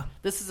watch. Yeah.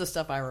 This is the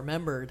stuff I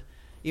remembered,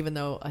 even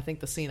though I think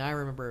the scene I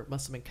remember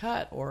must have been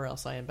cut or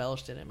else I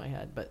embellished it in my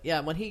head. But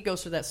yeah, when he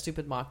goes through that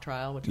stupid mock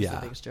trial, which is the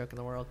biggest joke in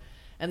the world,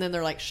 and then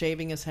they're like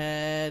shaving his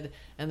head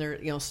and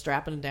they're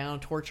strapping him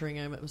down, torturing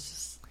him. It was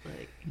just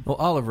like, well,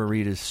 Oliver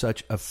Reed is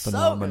such a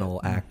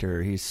phenomenal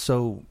actor. He's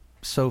so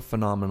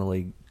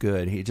phenomenally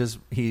good.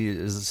 He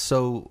is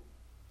so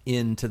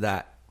into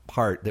that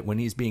part that when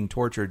he's being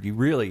tortured, you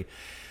really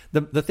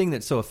the thing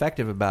that's so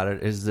effective about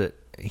it is that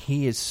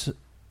he is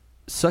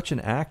such an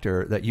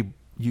actor that you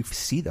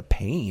see the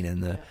pain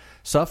and the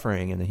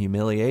suffering and the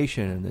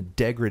humiliation and the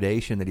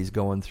degradation that he's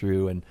going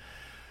through,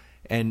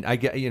 and I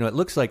get it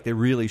looks like they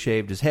really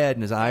shaved his head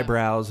and his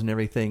eyebrows and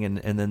everything,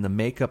 and then the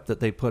makeup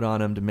that they put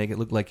on him to make it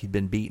look like he'd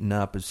been beaten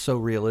up is so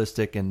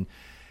realistic and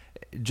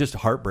just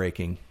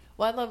heartbreaking.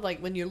 Well, I love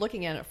when you're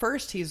looking at it.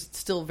 First, he's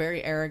still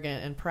very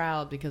arrogant and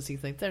proud because he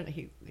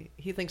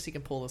thinks he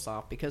can pull this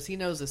off because he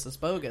knows this is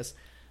bogus.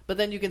 But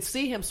then you can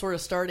see him sort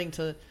of starting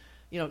to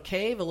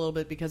cave a little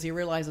bit because he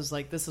realizes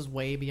like this is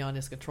way beyond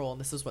his control and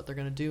this is what they're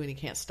going to do and he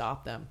can't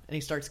stop them, and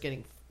he starts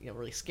getting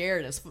really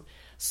scared. And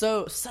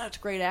it's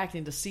such great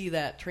acting to see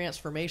that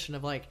transformation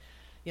of like,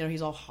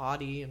 he's all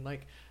haughty and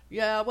like,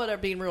 yeah, whatever,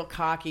 being real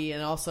cocky,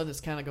 and all of a sudden it's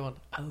kind of going,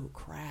 oh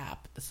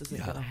crap, this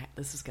isn't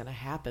this is gonna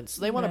happen.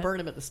 So they want to burn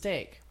him at the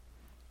stake.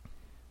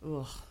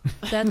 Ugh.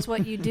 That's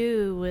what you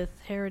do with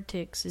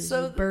heretics, is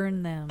you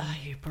burn them.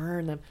 You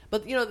burn them.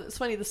 But it's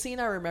funny, the scene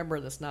I remember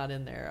that's not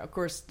in there. Of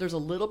course, there's a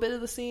little bit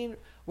of the scene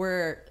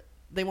where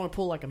they want to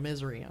pull like a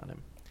Misery on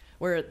him,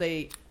 where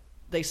they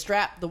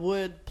strap the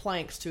wood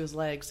planks to his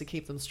legs to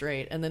keep them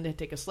straight, and then they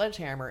take a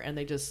sledgehammer and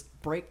they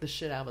just break the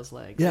shit out of his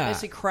legs. Yeah. They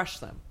basically crush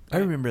them. I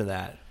remember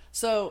that.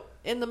 So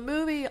in the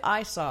movie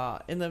I saw,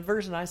 in the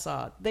version I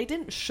saw, they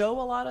didn't show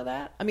a lot of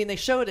that. I mean, they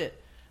showed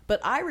it, but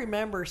I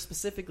remember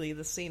specifically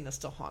the scene that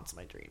still haunts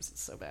my dreams.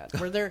 It's so bad.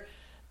 Where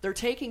they're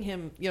taking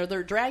him,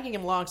 they're dragging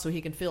him along so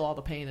he can feel all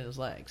the pain in his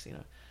legs.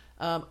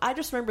 I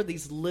just remember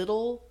these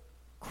little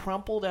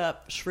crumpled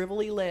up,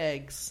 shrivelly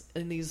legs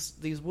and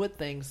these wood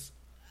things.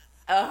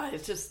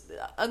 It's just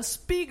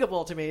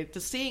unspeakable to me to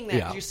seeing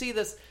that. 'Cause you see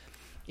this,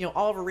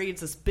 Oliver Reed's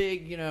this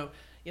big,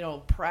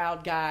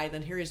 proud guy.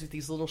 Then here he is with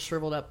these little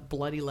shriveled up,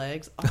 bloody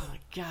legs. Oh my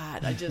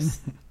God! I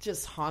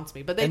just haunts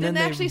me. But they didn't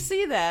actually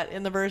see that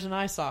in the version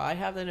I saw. I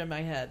have that in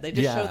my head. They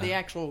just showed the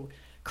actual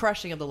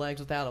crushing of the legs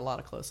without a lot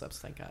of close-ups.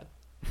 Thank God.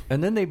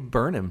 And then they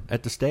burn him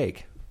at the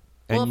stake.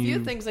 Well, a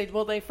few things they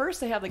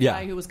have the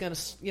guy who was going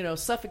to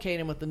suffocate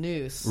him with the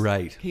noose.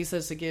 Right. He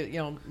says to give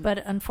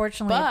But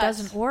unfortunately, it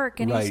doesn't work,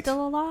 and he's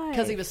still alive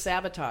because he was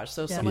sabotaged.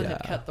 So someone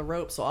had cut the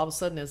rope. So all of a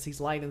sudden, as he's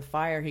lighting the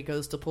fire, he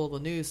goes to pull the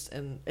noose,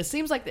 and it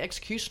seems like the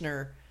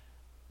executioner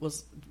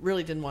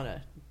really didn't want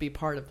to be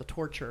part of the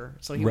torture,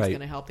 so he was going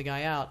to help the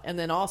guy out. And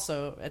then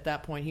also at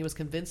that point, he was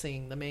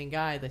convincing the main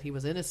guy that he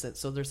was innocent.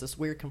 So there's this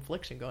weird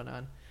confliction going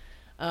on.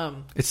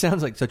 It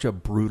sounds like such a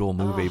brutal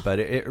movie, but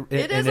it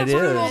is a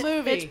brutal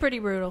movie. It's pretty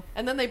brutal.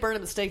 And then they burn him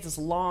at the stake. This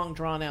long,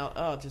 drawn out.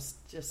 Oh,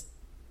 just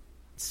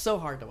so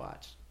hard to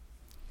watch.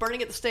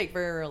 Burning at the stake,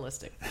 very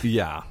realistic.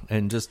 Yeah,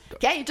 and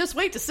can't you just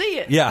wait to see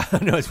it? Yeah,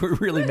 no, it's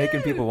really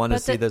making people want to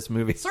see this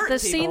movie. The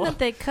scene that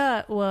they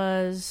cut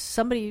was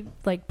somebody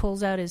like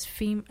pulls out his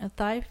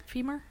thigh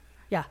femur,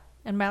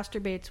 and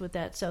masturbates with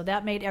that. So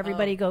that made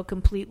everybody go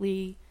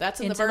completely. That's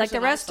in the version like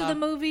the rest of the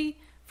movie.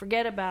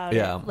 Forget about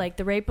it. Like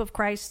the rape of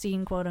Christ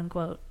scene, quote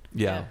unquote.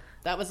 Yeah.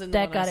 That was in the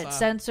that got it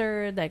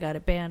censored. That got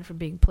it banned from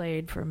being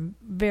played for a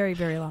very,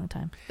 very long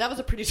time. That was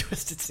a pretty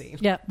twisted scene.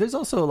 Yeah. There's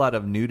also a lot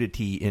of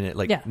nudity in it,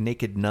 like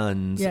naked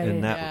nuns,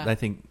 and that I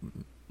think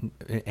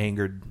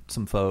angered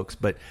some folks.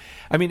 But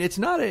I mean, it's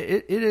not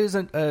it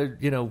isn't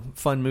a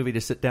fun movie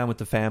to sit down with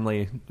the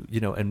family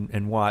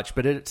and watch.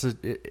 But it's a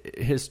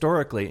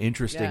historically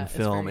interesting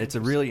film. It's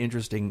a really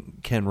interesting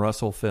Ken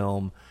Russell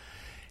film.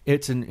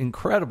 It's an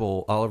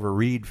incredible Oliver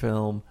Reed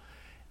film,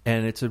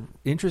 and it's an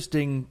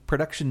interesting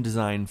production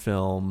design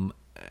film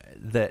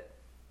that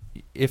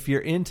if you're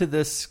into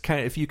this kind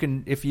of, if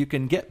you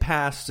can get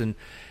past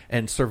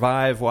and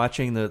survive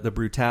watching the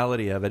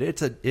brutality of it,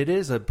 it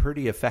is a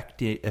pretty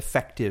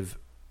effective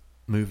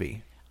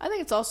movie.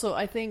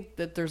 I think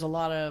that there's a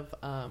lot of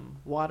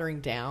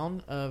watering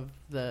down of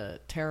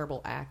the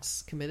terrible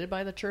acts committed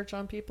by the church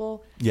on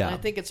people. Yeah. And I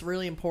think it's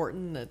really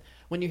important that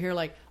when you hear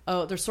like,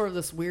 oh, there's sort of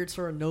this weird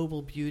sort of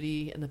noble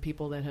beauty in the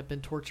people that have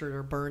been tortured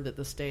or burned at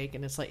the stake.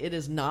 And it's like, it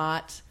is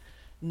not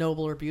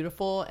noble or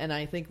beautiful. And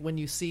I think when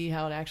you see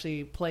how it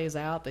actually plays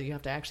out, that you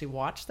have to actually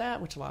watch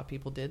that, which a lot of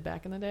people did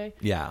back in the day.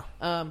 Yeah.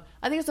 I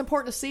think it's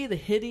important to see the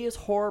hideous,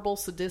 horrible,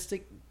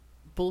 sadistic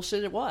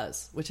bullshit it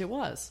was, which it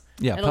was.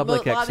 Yeah, and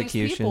public a lot of these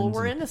executions people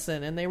were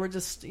innocent, and they were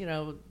just,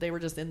 they were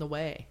just in the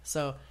way.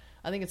 So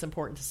I think it's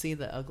important to see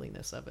the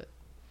ugliness of it.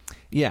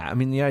 Yeah, I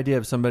mean, the idea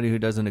of somebody who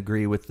doesn't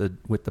agree with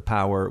the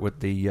power, with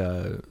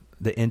the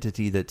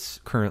entity that's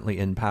currently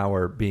in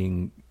power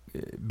being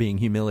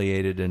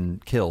humiliated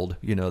and killed,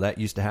 that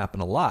used to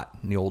happen a lot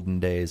in the olden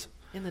days.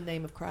 In the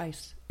name of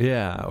Christ.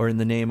 Yeah, or in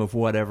the name of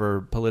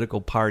whatever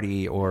political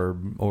party or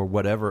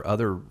whatever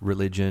other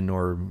religion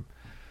or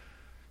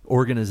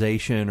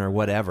organization or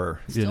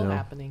whatever. Still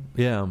happening.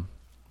 Yeah.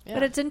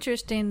 But it's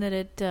interesting that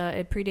it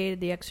predated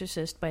The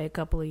Exorcist by a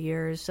couple of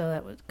years, so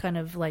that was kind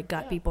of like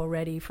got people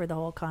ready for the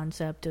whole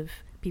concept of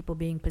people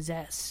being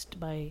possessed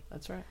by.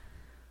 That's right.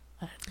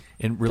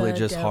 In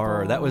religious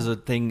horror, that was a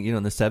thing.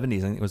 In the 70s,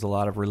 I think it was a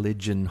lot of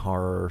religion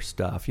horror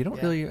stuff. I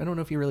don't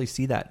know if you really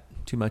see that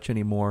too much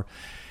anymore,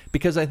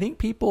 because I think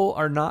people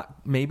are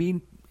not,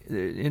 maybe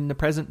in the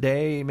present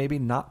day, maybe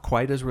not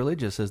quite as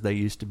religious as they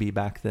used to be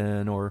back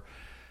then, or.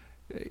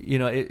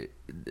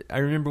 I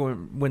remember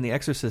when The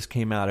Exorcist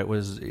came out, it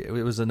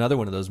was another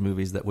one of those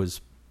movies that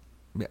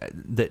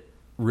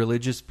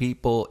religious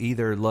people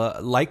either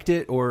liked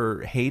it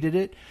or hated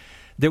it.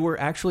 There were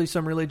actually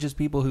some religious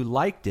people who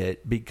liked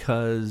it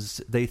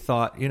because they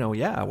thought,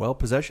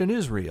 possession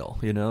is real.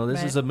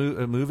 This is a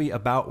movie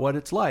about what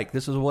it's like.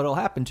 This is what will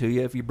happen to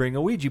you if you bring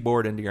a Ouija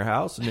board into your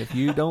house and if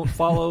you don't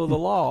follow the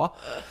law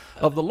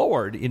of the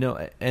Lord.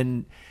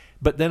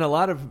 But then a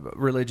lot of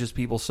religious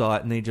people saw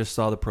it and they just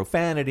saw the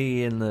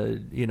profanity and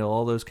the,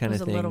 all those kind of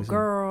There's things. a little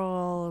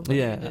girl.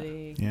 Yeah.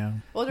 Yeah.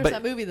 Well, there's But-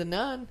 that movie, The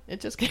Nun. It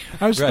just came.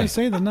 I was going Right. to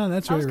say The Nun.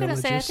 That's I very was going to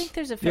religious. say, I think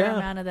there's a fair Yeah.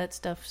 amount of that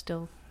stuff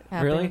still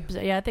happening.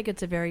 Really? Yeah, I think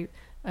it's a very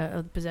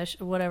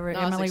possession, whatever. No,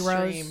 it's Emily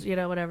Rose,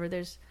 extreme. whatever.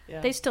 There's Yeah.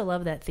 they still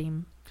love that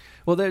theme.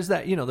 Well, there's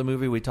that, the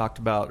movie we talked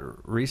about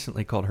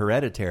recently called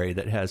Hereditary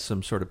that has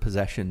some sort of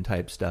possession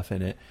type stuff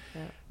in it.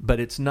 Yeah. But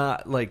it's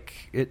not like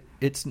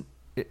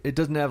it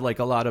doesn't have like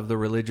a lot of the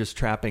religious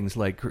trappings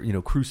like,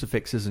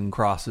 crucifixes and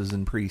crosses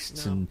and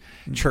priests No. and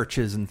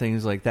churches and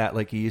things like that,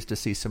 like you used to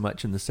see so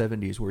much in the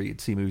 70s where you'd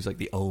see movies like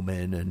The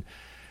Omen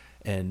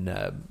and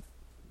the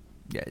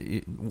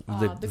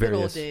the good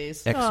various old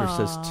days.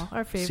 Exorcist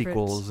Our favorites.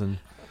 sequels and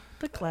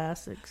The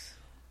classics.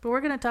 But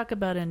we're going to talk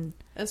about And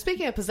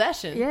speaking of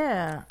possession,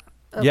 Yeah.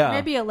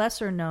 maybe a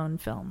lesser known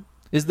film.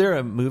 Is there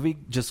a movie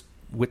just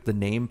with the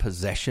name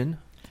Possession?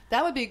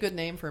 that would be a good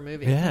name for a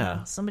movie.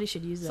 Yeah. Somebody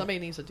should use that. Somebody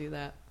needs to do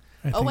that.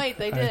 I Oh, think- wait,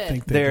 they I did.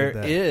 think they There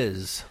did that.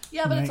 is.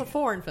 Yeah, but it's a Right.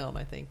 foreign film,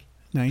 I think.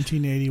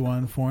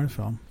 1981 foreign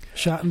film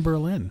shot in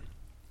Berlin.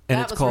 And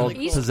That it's was called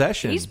really cool.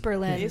 Possession. East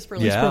Berlin. East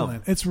Berlin. Yeah.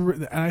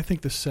 Berlin. And I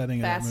think the setting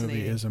of that movie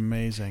Fascinating. is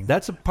amazing.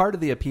 That's a part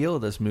of the appeal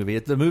of this movie.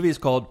 The movie is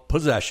called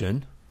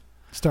Possession.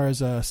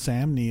 Stars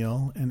Sam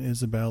Neill and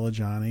Isabelle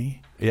Adjani.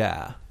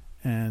 Yeah.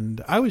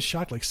 And I was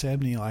shocked, like Sam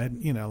Neill.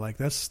 Like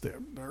that's the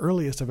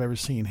earliest I've ever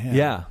seen him.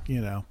 Yeah.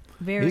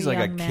 Very He's like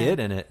a young man. kid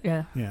in it.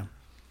 Yeah. Yeah.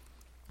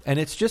 And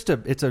it's just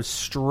it's a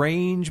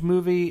strange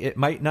movie. It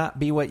might not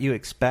be what you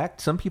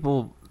expect. Some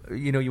people,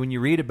 when you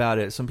read about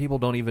it, some people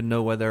don't even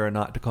know whether or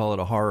not to call it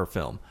a horror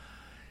film.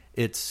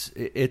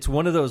 It's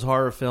one of those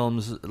horror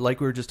films, like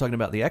we were just talking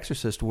about The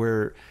Exorcist,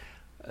 where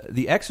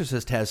The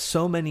Exorcist has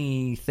so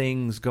many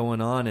things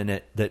going on in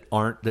it that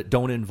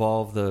don't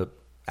involve the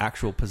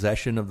actual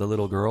possession of the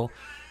little girl.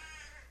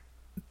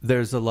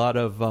 There's a lot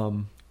of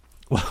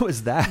what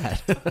was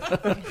that?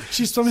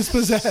 She's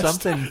possessed.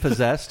 Something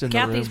possessed in the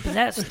Kathy's room.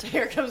 possessed.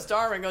 Here comes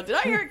Darwin. Go. Did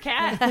I hear a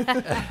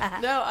cat?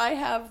 No, I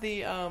have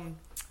the.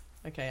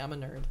 Okay, I'm a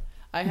nerd.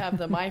 I have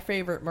the My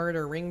Favorite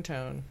Murder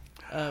ringtone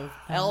of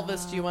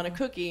Elvis. Do you want a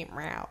cookie?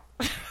 Meow.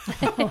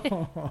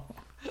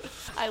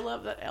 I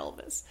love that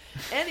Elvis.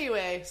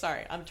 Anyway,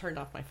 sorry, I'm turned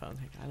off my phone.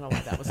 I don't know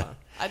why that was on.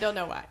 I don't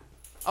know why.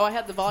 Oh, I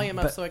had the volume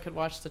up so I could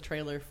watch the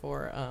trailer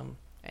for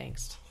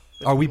Angst.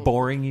 which Are we we'll-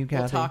 boring you,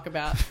 Kathy? We'll talk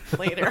about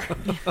later.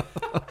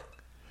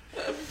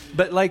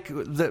 But like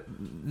the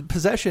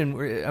possession,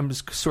 I'm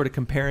just sort of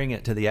comparing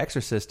it to The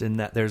Exorcist in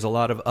that there's a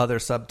lot of other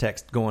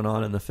subtext going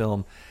on in the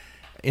film,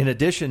 in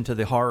addition to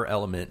the horror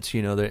elements.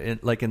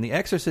 Like in The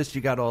Exorcist,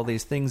 you got all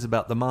these things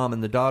about the mom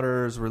and the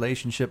daughter's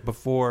relationship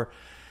before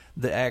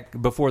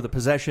the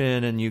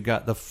possession, and you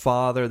got the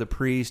father, the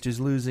priest, who's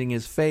losing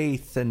his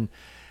faith, and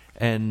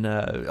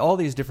all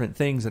these different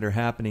things that are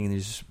happening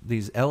in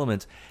these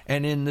elements.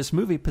 And in this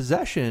movie,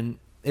 Possession,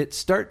 it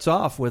starts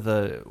off with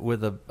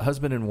a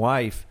husband and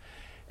wife.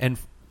 And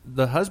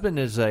the husband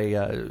is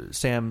a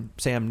Sam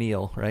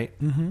Neill, right?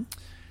 Mm-hmm.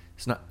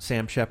 It's not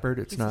Sam Shepard.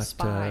 It's He's a not.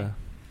 spy.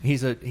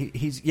 He's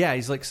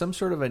like some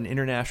sort of an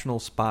international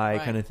spy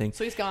Right. kind of thing.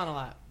 So he's gone a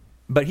lot.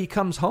 But he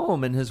comes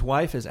home and his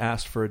wife has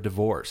asked for a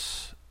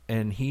divorce,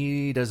 and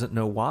he doesn't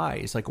know why.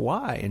 He's like,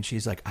 "Why?" And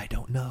she's like, "I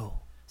don't know."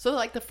 So,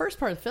 like, the first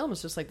part of the film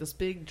is just like this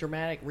big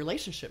dramatic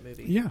relationship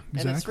movie. Yeah, And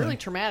it's exactly. really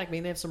traumatic. I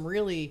mean, they have some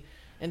really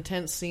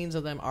intense scenes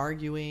of them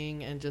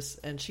arguing, and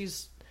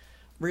she's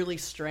really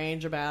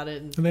strange about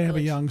it. And And they have a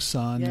really- young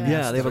son. Yeah, Yeah,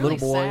 it's they have a really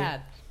little boy.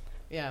 Sad.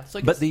 Yeah, so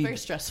it But gets very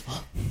stressful.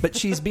 But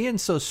she's being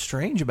so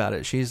strange about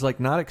it. She's like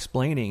not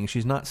explaining.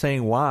 She's not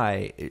saying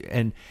why.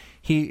 And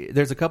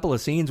there's a couple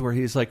of scenes where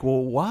he's like,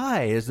 "Well,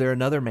 why? Is there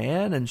another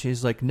man?" And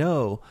she's like,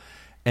 "No."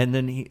 And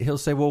then he'll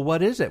say, "Well,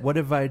 what is it? What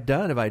have I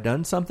done? Have I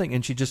done something?"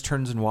 And she just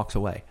turns and walks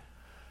away.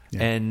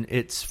 Yeah. And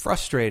it's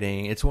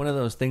frustrating. It's one of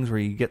those things where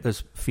you get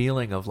this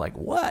feeling of like,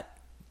 what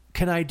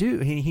can I do?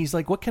 He's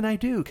like, what can I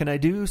do? Can I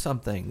do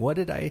something? What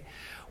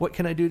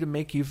can I do to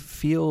make you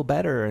feel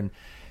better? And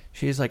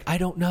she's like, I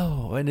don't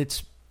know. And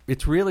it's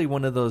really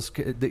one of those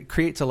that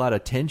creates a lot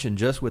of tension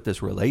just with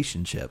this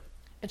relationship.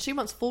 And she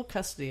wants full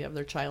custody of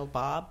their child,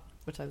 Bob,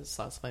 which I just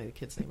thought was funny. The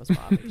kid's name was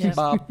Bob. Yes.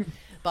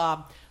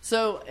 Bob.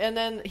 So, and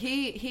then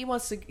he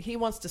wants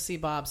to see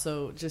Bob.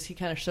 So just he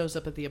kind of shows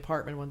up at the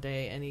apartment one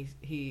day, and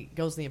he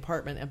goes in the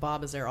apartment, and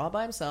Bob is there all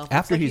by himself.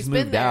 After Looks like he's been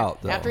moved there.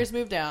 out, though. After he's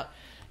moved out.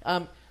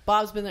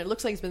 Bob's been there. It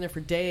looks like he's been there for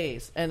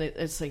days, and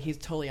it's like he's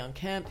totally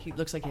unkempt. He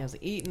looks like he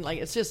hasn't eaten. Like,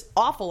 it's just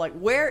awful. Like,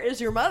 where is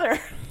your mother?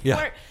 Yeah.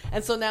 Where?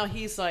 And so now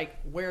he's like,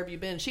 where have you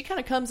been? She kind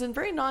of comes in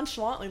very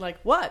nonchalantly, like,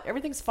 what?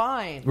 Everything's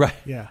fine. Right.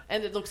 Yeah.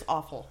 And it looks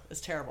awful.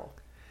 It's terrible.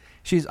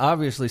 She's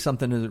obviously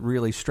something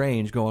really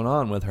strange going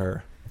on with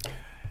her.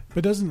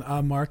 But doesn't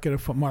Mark get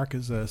a Mark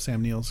is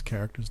Sam Neill's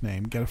character's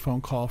name, get a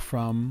phone call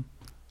from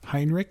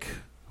Heinrich?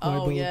 who I Oh,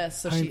 believe-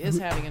 yes. So she is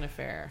having an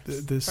affair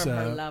this from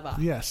her lover.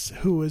 yes,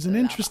 who is an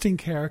interesting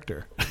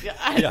character. Yeah,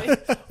 I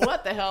think,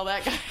 what the hell,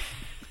 that guy?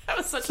 That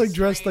was such It's like a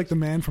dressed strange- like the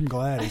man from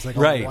Glad. He's like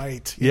Right. all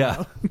white. you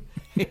Yeah.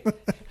 know?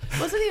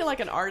 Wasn't he like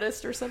an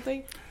artist or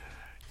something?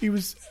 He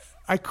was.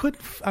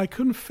 I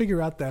couldn't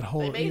figure out that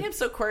whole. They made him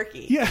so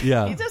quirky. Yeah.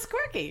 Yeah. He's just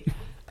quirky.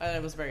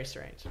 It was very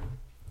strange.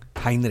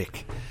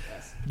 Heinrich.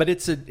 Yes. But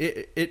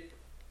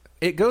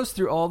it goes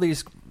through all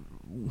these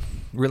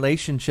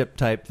relationship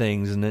type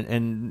things,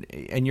 and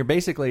you're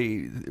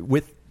basically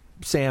with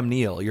Sam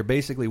Neill. You're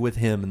basically with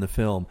him in the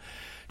film,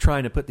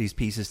 trying to put these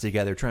pieces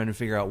together, trying to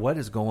figure out what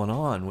is going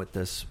on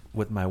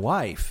with my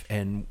wife,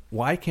 and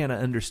why can't I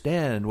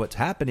understand what's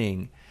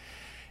happening.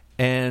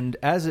 And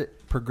as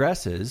it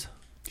progresses,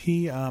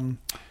 he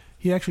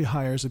actually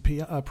hires a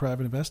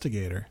private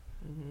investigator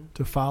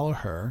to follow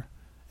her,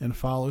 and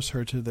follows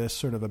her to this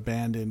sort of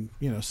abandoned,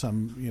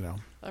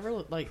 I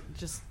really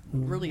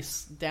really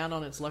down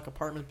on its luck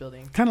apartment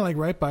building. kind of like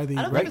right by the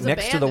I don't think right it was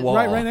next to the abandoned. wall.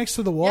 right next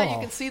to the wall. Yeah, you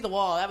can see the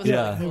wall. That was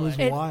Yeah. really cool. It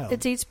was wild.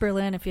 It's East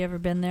Berlin. If you ever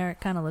been there, it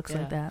kind of looks Yeah.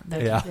 like that.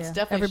 Yeah. It's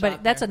definitely Everybody.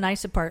 shot That's there. a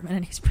nice apartment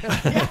in East Berlin.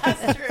 Yeah,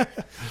 that's true.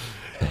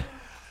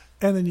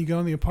 And then you go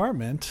in the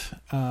apartment,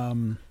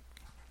 and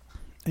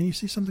you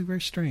see something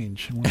very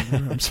strange in one of the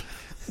rooms.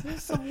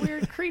 There's some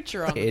weird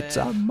creature on the it's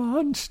bed. a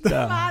monster.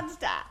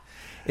 Monster.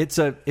 It's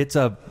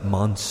a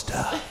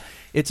monster.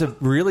 It's a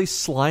really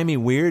slimy,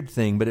 weird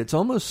thing, but it's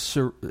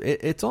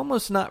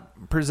almost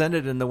not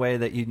presented in the way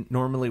that you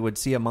normally would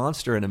see a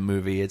monster in a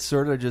movie. It's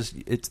sort of just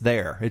it's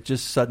there. It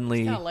just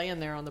suddenly, Kind of laying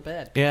there on the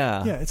bed.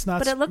 yeah. Yeah, it's not.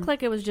 But it looked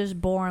like it was just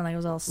born. Like it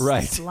was all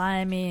Right.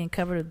 slimy and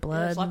covered with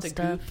blood there's and lots of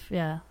stuff. goop.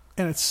 Yeah.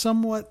 and it's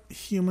somewhat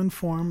human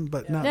form,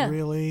 but not Yeah.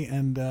 really.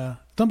 And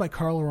done by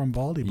Carlo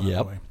Rambaldi, by Yep.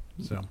 the way.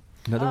 So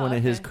Another Oh, one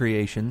of his okay.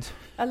 creations.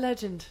 A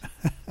legend.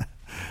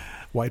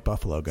 White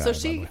Buffalo guy. So by the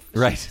she way.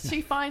 Right.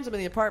 she finds him in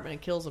the apartment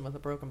and kills him with a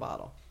broken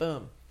bottle.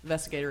 Boom.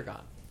 Investigator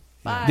gone.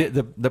 Bye.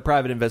 The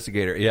private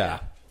investigator. Yeah.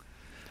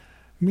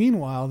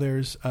 Meanwhile,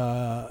 there's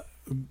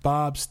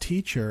Bob's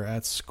teacher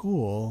at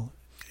school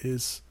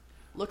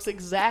Looks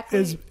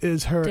exactly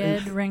is her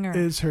Dead ringer.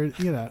 is her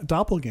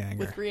doppelganger.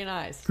 with green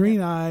eyes. Green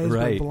eyes,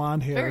 Right. with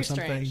blonde hair Very or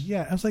something. strange.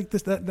 Yeah, I was like,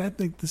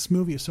 this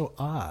movie is so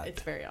odd.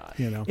 It's very odd.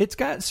 It's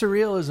got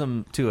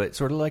surrealism to it,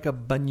 sort of like a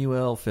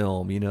Buñuel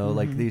film,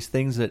 like these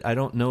things that I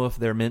don't know if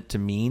they're meant to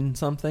mean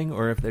something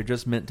or if they're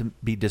just meant to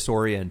be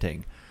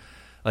disorienting.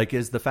 Like,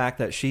 is the fact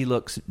that she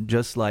looks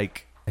just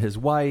like his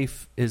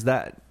wife, is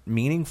that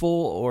meaningful,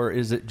 or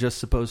is it just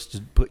supposed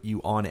to put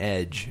you on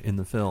edge in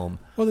the film?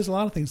 Well, there's a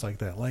lot of things like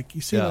that. Like you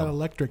see Yeah. that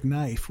electric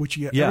knife, which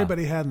Yeah.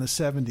 everybody had in the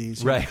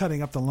 70s, Right.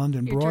 cutting up the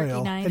London Your turkey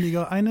broil, knife. and you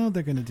go, I know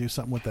they're going to do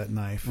something with that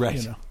knife,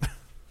 Right.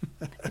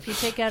 If you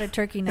take out a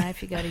turkey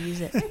knife, you got to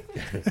use it.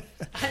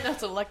 I know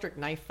it's an electric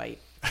knife fight.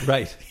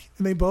 Right.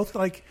 And they both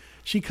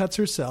she cuts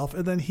herself,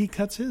 and then he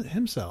cuts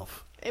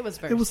himself. It was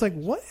very. It was like,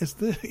 what is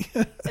this?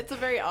 It's a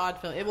very odd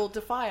film. It will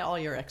defy all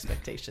your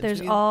expectations. There's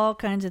I mean, all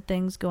kinds of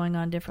things going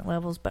on different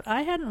levels, but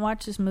I hadn't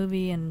watched this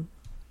movie in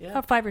yeah.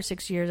 5 or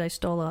 6 years. I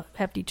stole a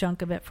hefty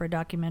chunk of it for a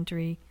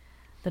documentary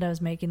that I was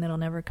making that'll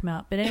never come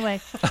out. But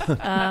anyway,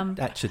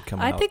 That should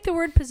come I out. think the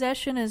word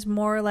possession is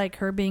more like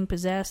her being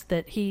possessed,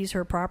 that he's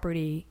her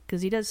property,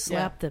 because he does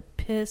slap the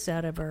piss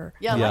out of her.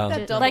 Yeah, Yeah. like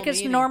that double Like it's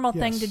a meaning. normal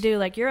thing Yes. to do.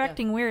 Like, you're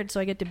acting weird, so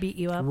I get to beat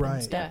you up Right.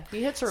 and stuff. Yeah,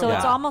 he hits her. So with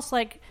it's that. almost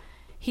like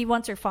he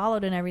wants her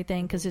followed and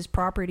everything because his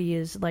property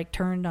is like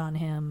turned on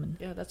him.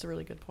 Yeah, that's a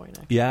really good point.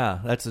 Actually. Yeah,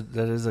 that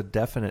is a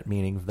definite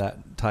meaning of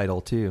that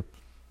title too.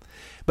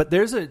 But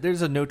there's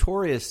a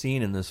notorious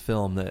scene in this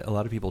film that a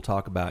lot of people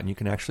talk about, and you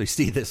can actually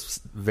see this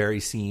very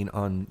scene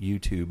on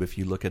YouTube if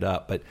you look it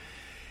up. But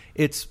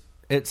it's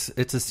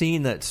a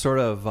scene that's sort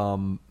of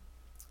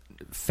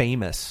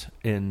famous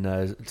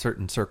in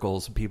certain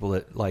circles, people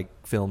that like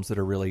films that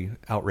are really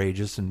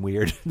outrageous and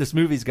weird. This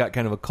movie's got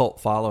kind of a cult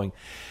following.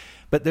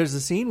 But there's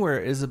a scene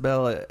where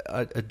Isabella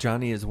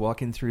Johnny is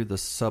walking through the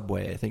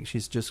subway. I think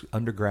she's just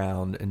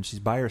underground, and she's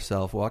by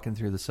herself walking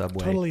through the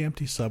subway. Totally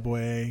empty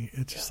subway.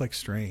 It's just like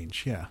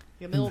strange. Yeah.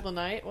 The middle of the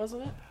night,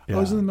 wasn't it? Oh, it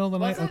was in the middle of the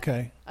Was night? it?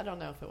 Okay. I don't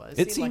know if it was.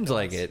 It seems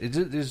like it.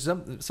 There's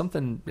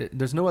something.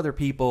 There's no other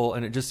people,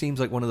 and it just seems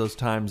like one of those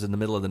times in the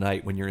middle of the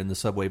night when you're in the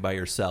subway by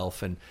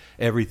yourself, and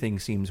everything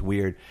seems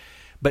weird.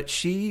 But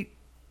she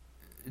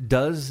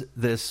does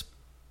this.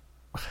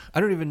 I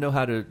don't even know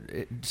how to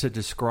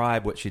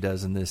describe what she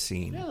does in this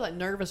scene. Yeah, like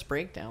nervous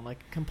breakdown, like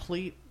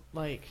complete,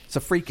 like It's a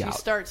freak she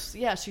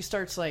out. She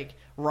starts like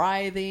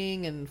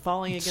writhing and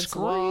falling against the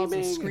walls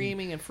and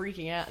screaming and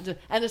freaking out.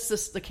 And it's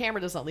just the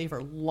camera doesn't leave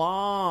her.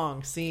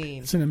 Long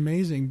scene. It's an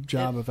amazing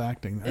job of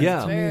acting.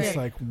 Yeah. To me, it's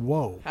like,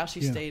 whoa. How she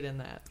Yeah. stayed in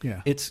that.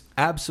 Yeah. It's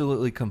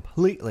absolutely,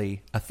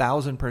 completely,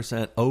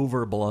 1,000%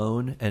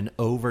 overblown and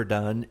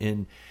overdone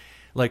in.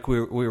 Like we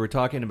were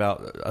talking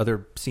about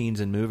other scenes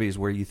in movies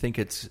where you think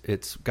it's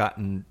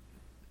gotten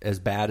as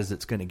bad as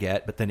it's going to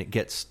get, but then it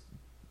gets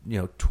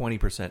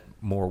 20%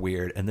 more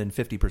weird, and then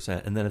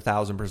 50%, and then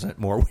 1,000%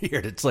 more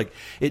weird. It's like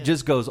it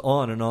just goes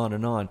on and on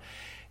and on.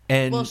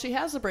 And Well, she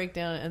has a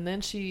breakdown, and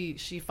then she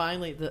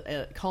finally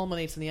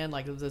culminates in the end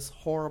like this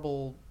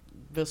horrible,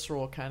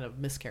 visceral kind of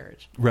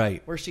miscarriage,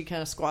 right, where she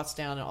kind of squats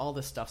down and all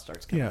this stuff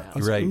starts coming Yeah. out.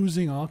 It's Right.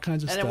 oozing all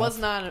kinds of And stuff.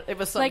 it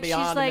was something Like, she's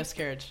beyond a like-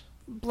 miscarriage.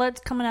 Blood's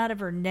coming out of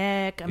her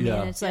neck. I mean,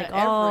 Yeah. it's like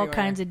Yeah, all everywhere.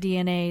 kinds of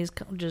DNA's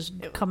just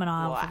It was coming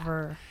off of black.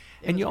 her.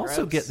 And you was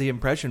also gross. get the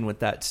impression with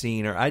that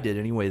scene, or I did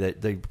anyway,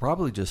 that they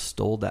probably just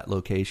stole that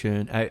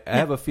location. I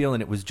have a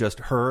feeling it was just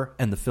her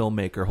and the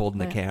filmmaker holding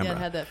the Right. camera. Yeah, it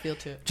had that feel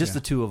to it. Just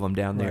the two of them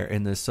down there Right.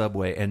 in the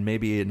subway, and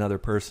maybe another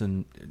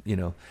person,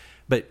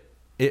 But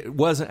it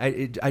wasn't.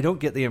 I don't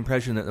get the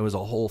impression that there was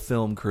a whole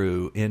film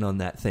crew in on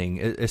that thing,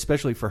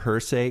 especially for her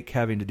sake,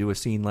 having to do a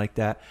scene like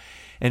that.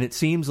 And it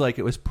seems like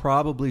it was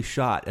probably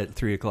shot at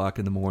 3:00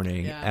 in the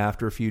morning Yeah.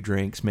 after a few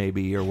drinks,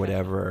 maybe, or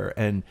whatever.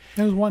 And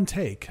It was one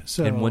take.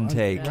 So In one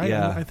take,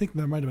 yeah. I think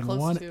there might have been Close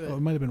one. to it. It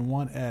might have been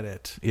one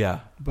edit. yeah,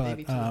 But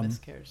Maybe to the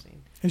miscarriage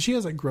scene. and she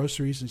has like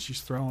groceries and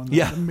she's throwing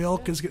Yeah. the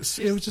milk is.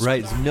 It was just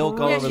right. It's milk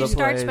all Yeah, over she the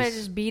starts by place.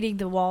 just beating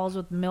the walls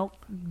with milk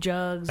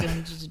jugs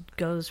and just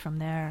goes from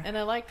there. And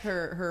I like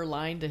her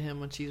line to him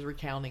when she's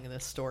recounting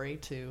this story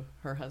to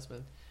her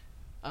husband.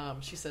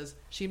 She says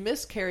she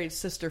miscarried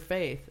Sister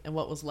Faith, and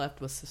what was left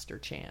was Sister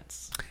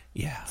Chance.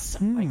 Yeah. So,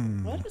 like,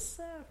 what is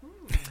that?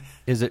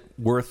 Is it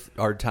worth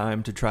our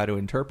time to try to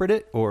interpret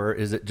it, or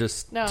is it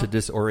just No. to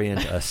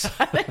disorient us?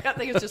 I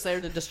think it's just there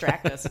to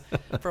distract us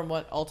from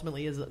what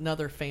ultimately is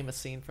another famous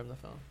scene from the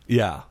film.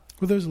 Yeah.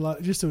 Well, there's a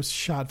lot. Just it was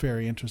shot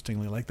very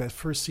interestingly. Like that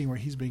first scene where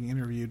he's being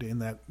interviewed in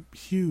that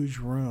huge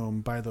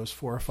room by those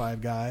 4 or 5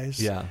 guys.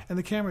 Yeah. And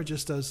the camera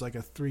just does like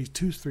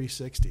two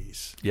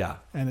 360s, Yeah.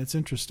 and it's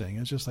interesting.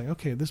 It's just like,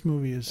 okay, this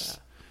movie is.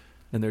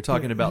 And they're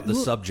talking about the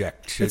Little-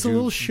 subject. It's a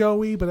little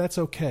showy, but that's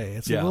okay.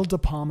 It's Yeah. a little De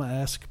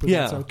Palma-esque, but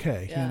Yeah. that's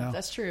okay. Yeah, you know.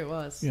 that's true. It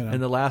was. You know.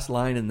 And the last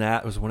line in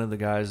that was one of the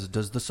guys,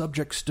 "Does the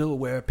subject still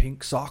wear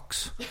pink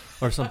socks?"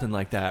 or something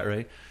like that,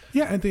 right?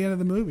 Yeah, at the end of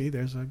the movie,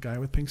 there's a guy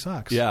with pink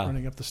socks Yeah.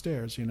 running up the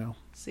stairs. You know,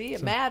 See,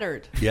 it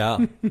mattered.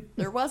 Yeah.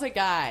 There was a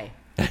guy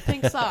with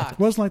pink socks. it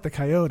wasn't like the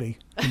coyote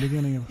in the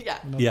beginning of. Yeah.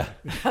 Yeah.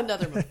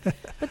 Another movie.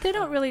 But they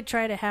don't really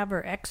try to have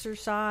her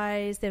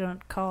exercise. They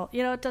don't call,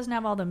 it doesn't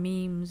have all the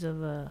memes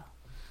of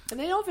And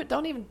they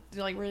don't even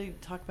like really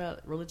talk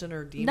about religion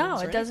or demons. No,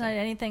 or it doesn't have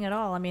anything. anything at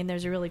all. I mean,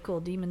 there's a really cool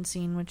demon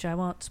scene, which I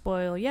won't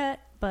spoil yet,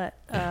 but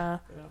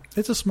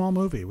It's a small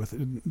movie with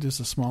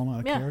just a small amount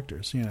of Yeah.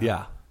 characters. You know.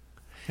 Yeah.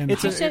 And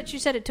It's she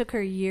said it took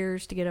her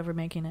years to get over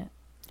making it.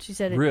 She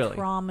said it Really?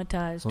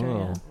 traumatized her.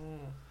 Oh. Yeah.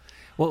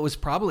 Well, it was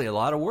probably a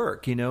lot of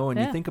work, and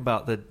Yeah. you think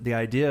about the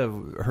idea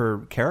of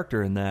her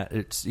character in that,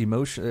 it's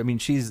emotion. I mean,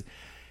 she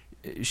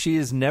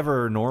is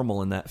never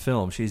normal in that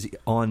film. She's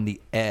on the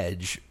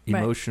edge Right.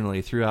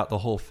 emotionally throughout the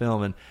whole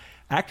film, and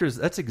actors,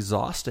 that's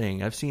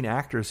exhausting. I've seen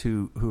actors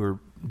who are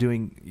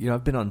doing,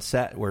 I've been on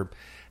set where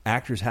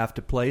actors have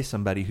to play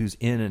somebody who's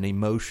in an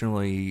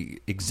emotionally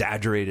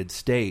exaggerated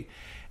state.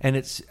 And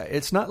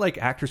it's not like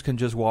actors can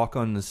just walk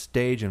on the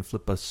stage and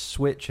flip a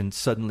switch and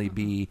suddenly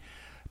be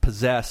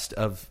possessed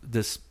of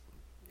this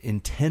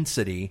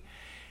intensity.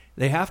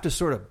 They have to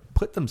sort of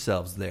put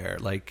themselves there.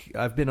 Like,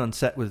 I've been on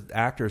set with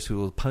actors who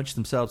will punch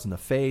themselves in the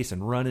face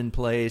and run in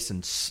place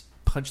and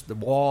punch the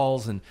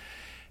walls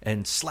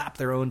and slap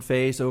their own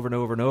face over and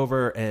over and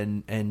over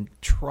and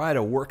try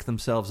to work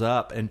themselves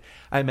up. And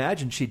I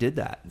imagine she did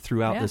that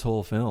throughout Yeah. this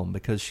whole film,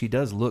 because she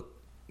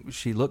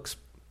looks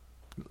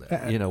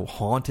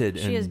haunted.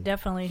 She is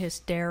definitely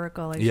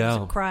hysterical. Like Yeah.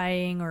 she's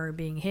crying or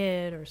being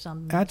hit or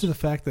something. Add to the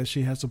fact that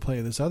she has to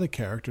play this other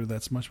character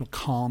that's much more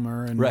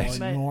calmer and Right. more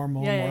Right.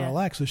 normal, Yeah, more yeah.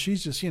 relaxed. So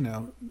she's just,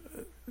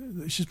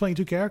 she's playing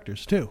 2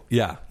 characters too.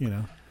 Yeah.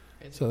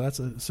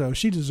 So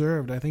she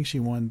deserved. I think she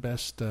won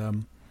best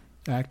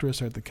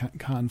actress at the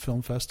Cannes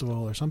Film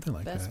Festival or something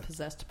like Best that.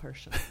 possessed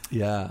person.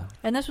 Yeah.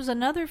 And this was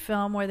another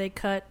film where they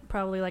cut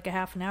probably like a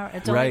half an hour.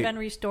 It's Right. only been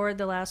restored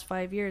the last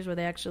 5 years where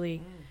they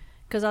actually...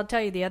 Because I'll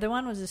tell you, the other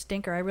one was a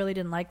stinker. I really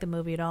didn't like the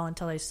movie at all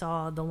until I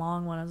saw the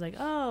long one. I was like,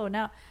 oh,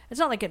 now... It's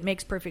not like it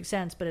makes perfect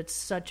sense, but it's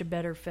such a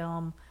better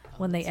film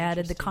when they that's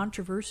added the interesting.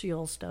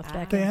 controversial stuff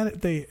back They in.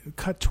 they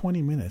cut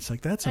 20 minutes.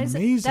 Like that's I said,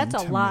 amazing.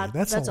 that's a to lot. Me.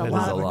 That's a lot. lot.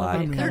 That is a lot. I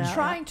mean, They're Yeah.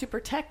 trying to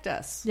protect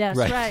us. Yes,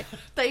 Right. right.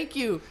 Thank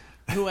you,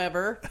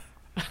 whoever.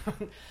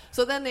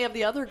 So then they have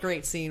the other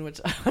great scene,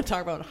 which I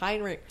talk about.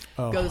 Heinrich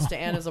goes to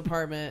Anna's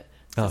apartment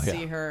to Oh, yeah.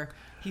 see her.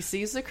 He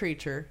sees the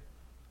creature,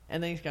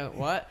 and then he's going,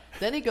 what?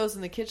 Then he goes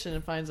in the kitchen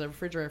and finds a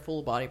refrigerator full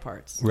of body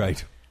parts.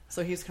 Right.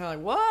 So he's kind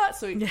of like, what?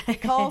 So he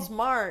calls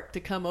Mark to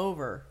come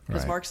over,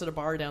 because Right. Mark's at a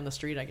bar down the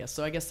street, I guess.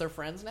 So I guess they're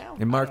friends now?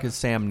 And Mark is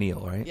Sam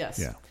Neill, right? Yes.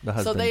 Yeah. The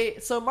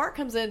husband. So Mark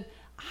comes in.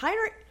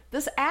 Heinrich,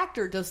 this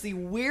actor does the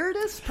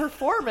weirdest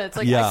performance.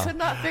 Like, Yeah. I could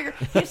not figure.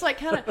 He's like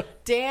kind of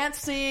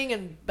dancing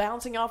and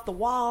bouncing off the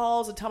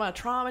walls and talking about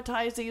how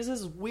traumatized he is.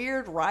 This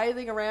weird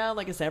writhing around.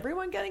 Like, is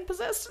everyone getting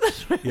possessed?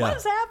 Yeah. What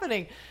is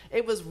happening?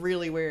 It was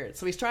really weird.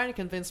 So he's trying to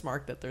convince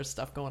Mark that there's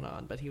stuff going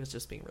on, but he was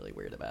just being really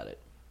weird about it.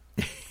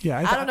 Yeah,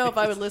 I don't know if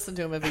I would listen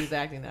to him if he was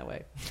acting that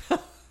way.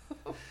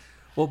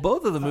 Well,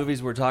 both of the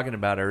movies we're talking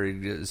about are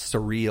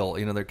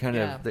surreal. They're kind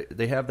Yeah. of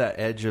they have that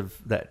edge of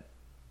that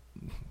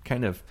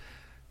kind of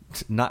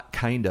not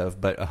kind of,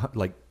 but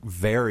like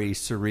very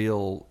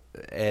surreal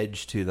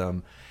edge to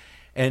them.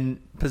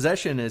 And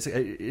Possession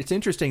it's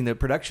interesting. The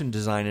production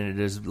design in it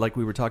is like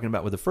we were talking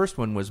about with the first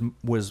one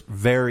was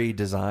very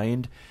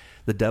designed,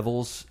 the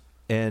devils,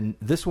 and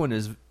this one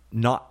is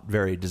not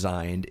very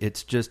designed.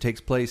 It just takes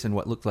place in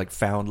what looks like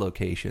found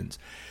locations.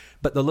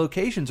 But the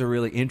locations are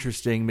really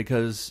interesting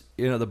because,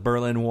 the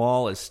Berlin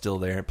Wall is still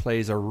there. It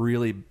plays a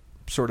really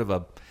sort of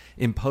a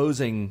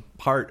imposing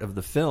part of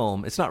the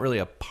film. It's not really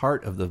a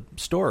part of the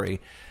story,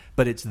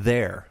 but it's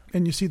there.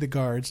 And you see the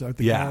guards. The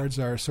guards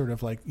are sort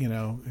of like,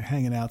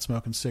 hanging out,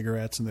 smoking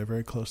cigarettes, and they're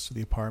very close to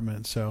the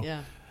apartment. So,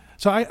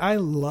 so I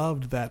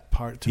loved that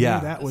part. To me,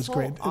 that was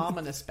great.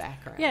 Ominous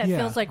background. Yeah, it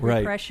feels like right.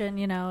 repression.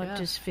 It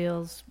just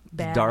feels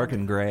bad. It's dark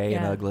and gray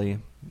and ugly.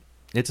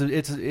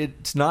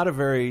 It's not a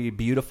very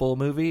beautiful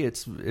movie.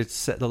 It's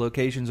set, the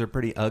locations are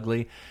pretty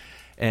ugly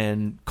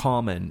and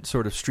common,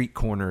 sort of street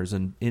corners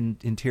and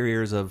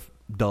interiors of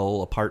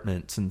dull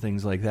apartments and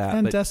things like that.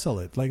 And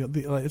desolate.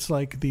 It's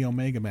like the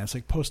Omega Man. It's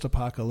like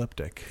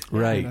post-apocalyptic.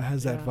 Right. It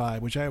has that vibe,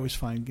 which I always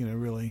find,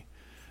 really,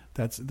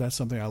 that's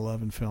something I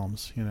love in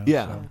films.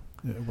 Yeah. So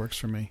it works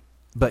for me.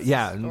 But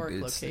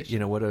it's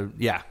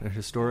a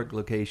historic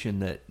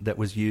location that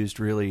was used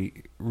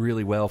really,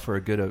 really well for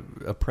a good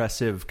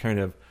oppressive kind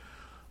of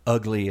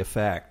ugly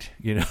effect.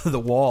 The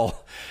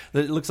wall,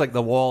 it looks like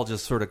the wall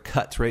just sort of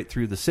cuts right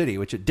through the city,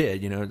 which it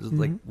did. It's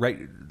like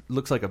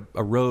looks like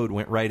a road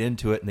went right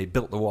into it, and they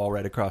built the wall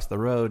right across the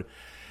road.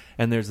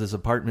 And there's this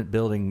apartment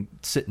building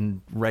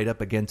sitting right up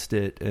against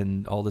it,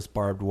 and all this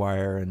barbed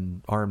wire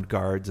and armed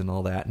guards and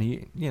all that.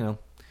 And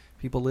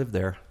people live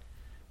there.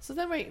 So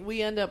then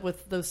we end up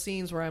with those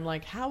scenes where I'm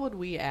like, how would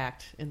we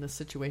act in this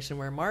situation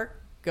where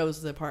Mark goes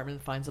to the apartment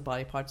and finds the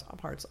body parts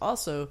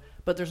also,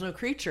 but there's no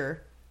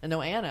creature and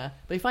no Anna,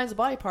 but he finds the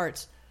body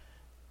parts.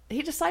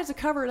 He decides to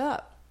cover it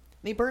up,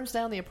 and he burns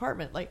down the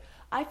apartment. Like,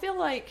 I feel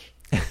like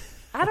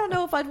I don't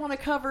know if I'd want to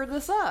cover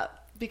this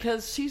up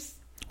because she's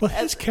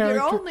his character.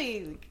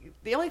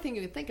 The only thing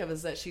you can think of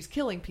is that she's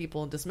killing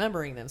people and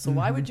dismembering them. So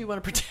why would you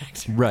want to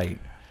protect her? Right.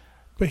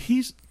 But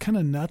he's kind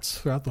of nuts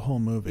throughout the whole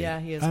movie. Yeah,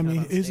 he is. I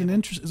mean,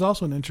 it's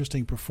also an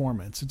interesting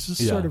performance. It's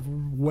just sort of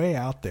way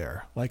out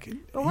there. Like,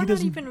 but we're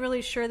not even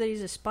really sure that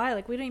he's a spy.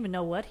 Like, we don't even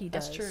know what he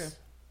does. That's true.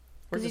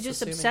 Because he's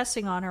just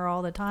obsessing on her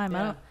all the time.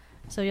 Yeah.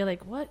 So you're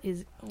like, what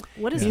is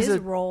his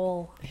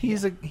role? He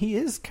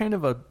is kind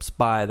of a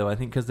spy, though, I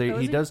think, because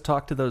he does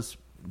talk to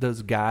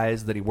those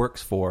guys that he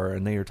works for,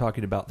 and they are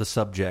talking about the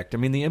subject. I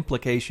mean, the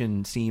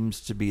implication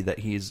seems to be that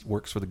he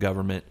works for the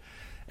government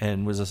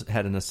and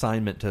had an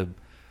assignment to,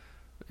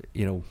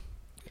 surveil.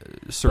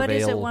 But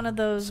is it one of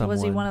those? Someone.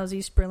 Was he one of those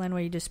East Berlin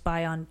where you just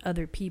spy on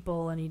other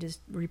people and you just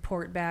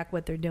report back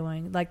what they're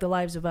doing, like the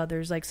lives of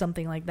others, like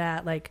something like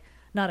that, like?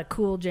 Not a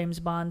cool James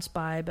Bond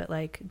spy, but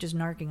like just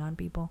narking on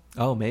people.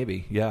 Oh,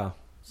 maybe, yeah.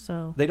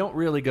 So they don't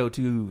really go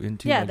into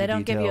they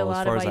don't give you a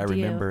lot as far of as idea,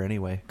 I remember,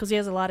 anyway. Because he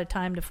has a lot of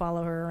time to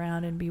follow her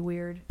around and be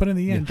weird. But in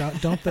the end,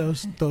 don't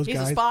those guys? He's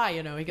a spy,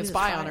 he can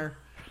spy on her.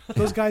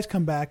 Those guys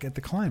come back at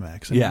the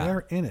climax, and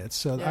they're in it.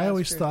 So I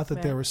always thought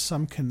that there was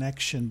some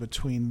connection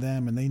between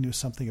them, and they knew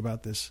something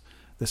about this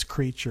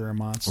creature or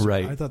monster.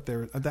 Right. I thought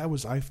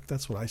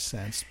that's what I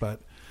sensed,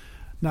 but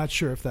not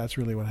sure if that's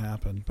really what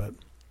happened, but.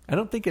 I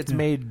don't think it's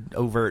made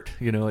overt,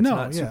 it's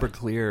not super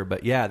clear,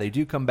 but they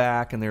do come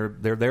back, and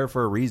they're there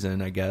for a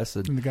reason, I guess.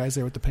 And the guy's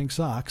there with the pink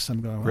socks.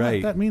 I'm going,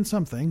 right. That means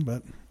something,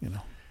 but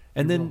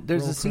And then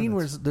there's a scene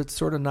where that's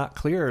sort of not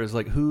clear. Is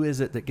like, who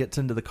is it that gets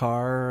into the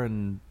car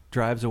and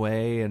drives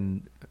away,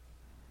 and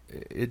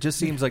it just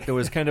seems like there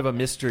was kind of a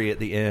mystery at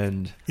the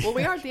end. Well,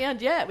 we aren't at the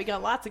end yet. We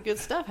got lots of good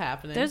stuff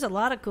happening. There's a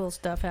lot of cool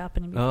stuff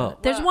happening. Oh.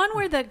 There's one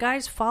where the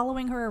guy's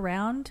following her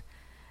around.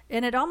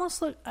 And it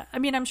almost looked, I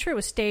mean, I'm sure it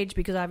was staged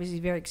because obviously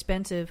it's very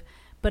expensive,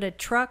 but a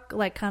truck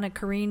like kind of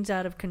careens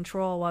out of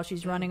control while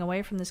she's running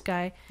away from this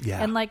guy.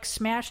 Yeah. And like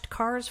smashed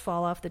cars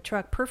fall off the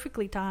truck,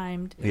 perfectly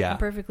timed Yeah. and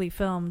perfectly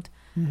filmed.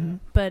 Mm-hmm.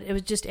 But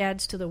it just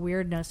adds to the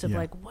weirdness of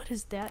like, what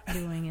is that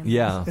doing in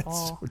Yeah. this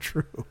hall? so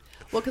true.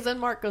 Well, because then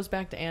Mark goes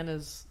back to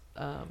Anna's,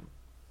 I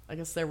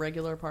guess their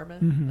regular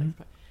apartment.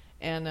 Mm-hmm.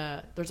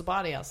 And there's a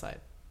body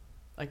outside,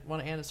 like one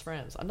of Anna's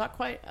friends.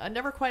 I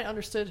never quite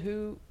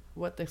understood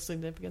what the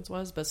significance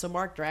was, but so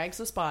Mark drags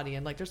this body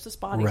and like there's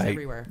just bodies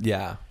everywhere.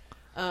 Yeah.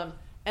 And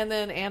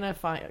then Anna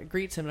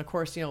greets him, and of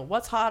course,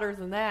 what's hotter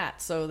than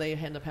that? So they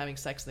end up having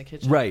sex in the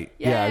kitchen. Right.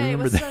 Yay, yeah, I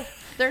remember that.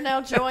 They're now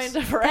joined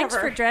forever. Thanks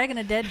for dragging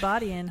a dead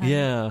body in, honey.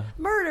 Yeah.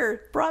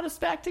 Murder brought us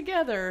back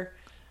together.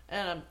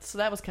 And so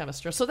that was kind of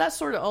strange. So that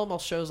sort of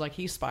almost shows like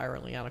he's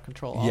spiraling out of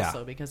control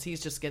also because he's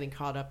just getting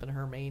caught up in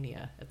her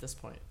mania at this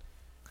point.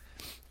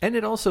 And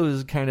it also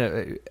is kind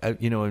of,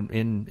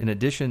 in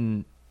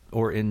addition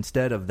or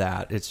instead of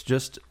that, it's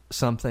just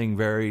something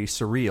very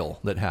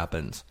surreal that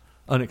happens,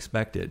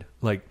 unexpected.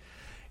 Like,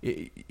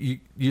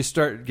 you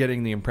start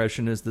getting the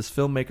impression, is this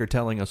filmmaker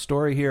telling a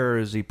story here, or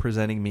is he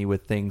presenting me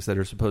with things that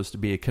are supposed to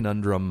be a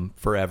conundrum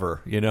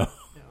forever, Yeah.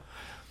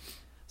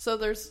 So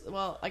there's,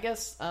 I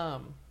guess,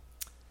 so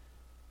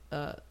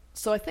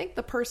I think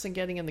the person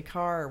getting in the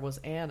car was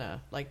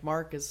Anna. Like,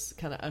 Mark is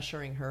kind of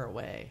ushering her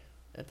away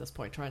at this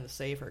point, trying to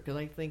save her, because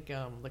I think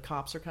the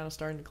cops are kind of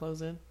starting to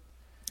close in.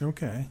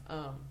 Okay.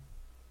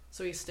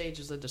 So he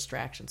stages a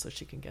distraction so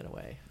she can get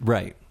away.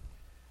 Right.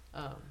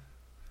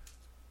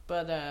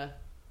 But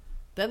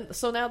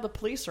so now the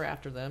police are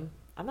after them.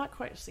 I'm not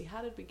quite see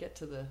how did we get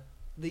to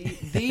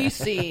the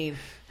scene.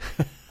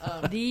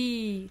 Let's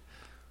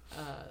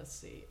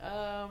see.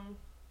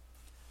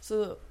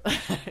 So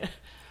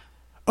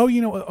Oh,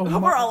 you know,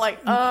 we're all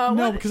like,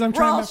 no, because I'm we're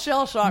trying all to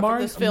shell shocked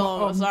from this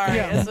film. Sorry,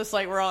 yeah. it's just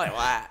like we're all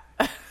like,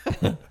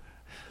 what?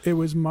 It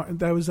was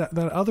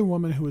that other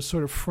woman who was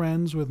sort of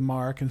friends with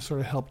Mark and sort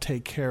of helped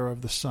take care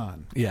of the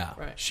son. Yeah.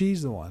 Right.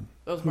 She's the one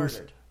That was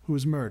murdered. Who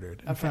was murdered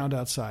and Okay. found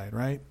outside,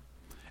 right?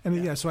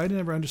 And so I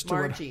never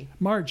understood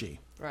Margie.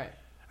 Right.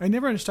 I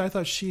never understood. I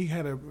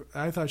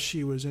thought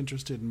she was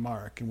interested in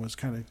Mark and was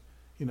kind of,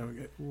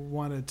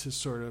 wanted to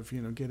sort of,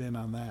 get in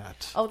on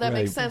that. Oh, that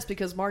Right. makes sense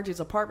because Margie's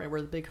apartment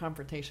where the big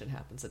confrontation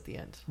happens at the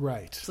end.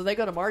 Right. So they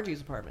go to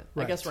Margie's apartment. I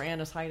Right. guess where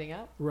Anna's hiding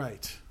out.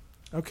 Right.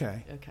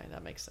 Okay. Okay,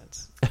 that makes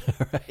sense.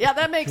 Yeah,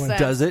 that makes sense.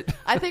 Does it?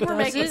 I think we're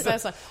Does making it?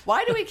 sense.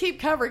 Why do we keep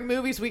covering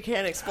movies we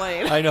can't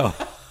explain? I know.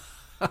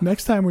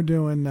 Next time we're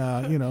doing,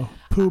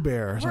 Pooh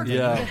Bear or something.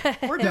 Yeah.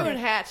 We're doing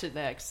Hatchet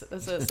next.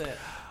 That's it.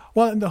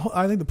 Well, and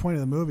I think the point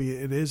of the movie,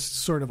 it is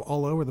sort of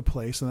all over the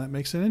place, and that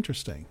makes it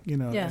interesting. Yeah.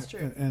 That's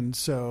true. And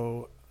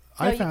so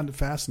Yeah, I found it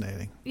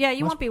fascinating. Yeah,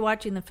 you won't be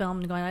watching the film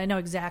and going, I know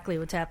exactly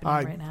what's happening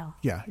right now.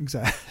 Yeah,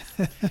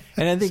 exactly.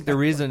 And I think the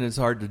reason it's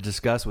hard to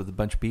discuss with a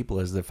bunch of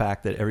people is the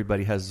fact that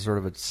everybody has sort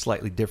of a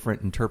slightly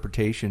different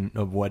interpretation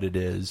of what it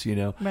is,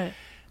 Right.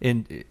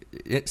 And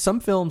some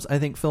films, I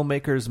think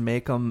filmmakers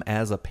make them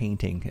as a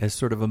painting, as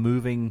sort of a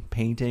moving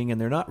painting, and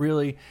they're not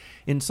really,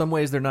 in some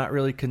ways, they're not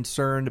really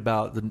concerned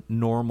about the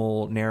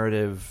normal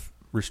narrative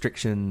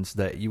restrictions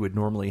that you would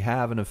normally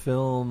have in a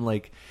film,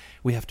 like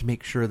we have to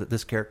make sure that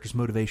this character's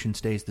motivation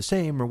stays the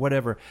same or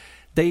whatever.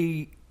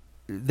 They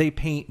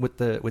paint with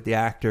the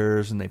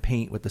actors and they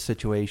paint with the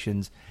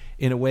situations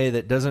in a way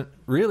that doesn't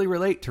really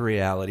relate to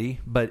reality,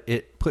 but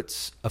it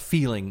puts a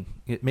feeling.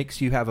 It makes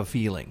you have a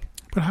feeling.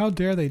 But how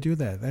dare they do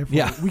that?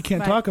 Yeah. We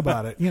can't Right. talk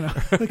about it.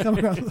 They come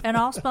around. And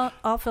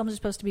all films are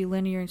supposed to be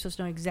linear and supposed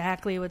to know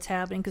exactly what's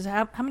happening. Because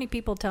how many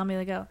people tell me,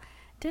 they go,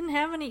 didn't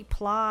have any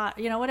plot,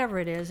 whatever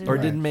it is. Or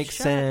didn't make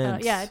Shut up.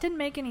 sense. Yeah, it didn't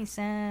make any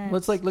sense. Well,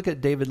 it's like, look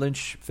at David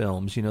Lynch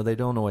films. They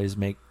don't always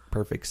make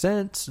perfect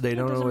sense. They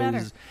don't doesn't always.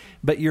 matter.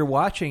 But you're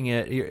watching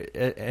it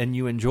and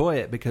you enjoy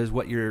it because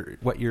what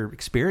you're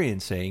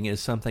experiencing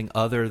is something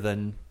other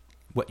than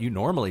what you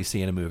normally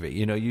see in a movie.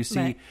 You see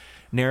Right.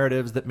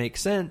 narratives that make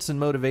sense and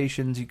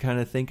motivations. You kind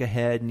of think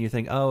ahead and you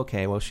think, oh,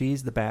 okay, well,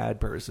 she's the bad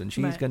person.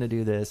 She's Right. going to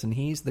do this, and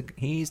he's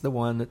the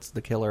one that's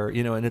the killer.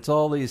 And it's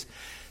all these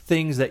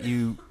things that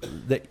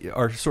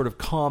are sort of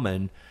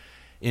common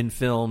in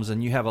films,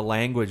 and you have a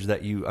language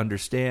that you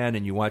understand,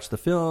 and you watch the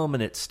film,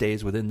 and it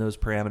stays within those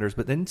parameters.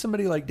 But then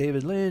somebody like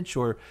David Lynch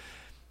or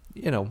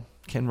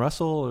Ken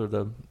Russell or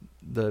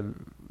the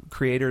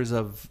creators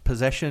of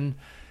Possession,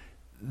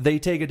 they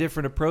take a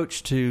different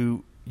approach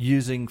to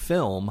using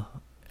film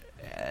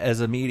as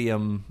a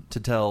medium to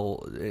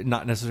tell,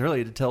 not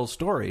necessarily to tell a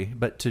story,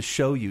 but to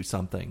show you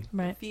something,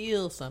 Right.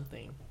 Feel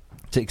something.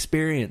 to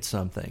experience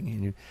something.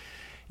 And you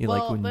Well,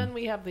 like when then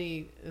we have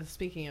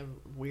speaking of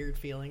weird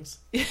feelings,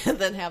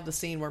 then have the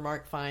scene where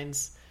Mark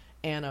finds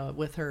Anna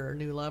with her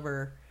new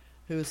lover,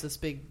 who is this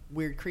big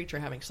weird creature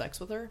having sex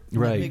with her.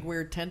 Right. Big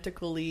weird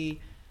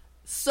tentacly.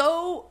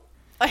 So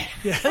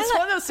that's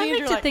one of those I scenes like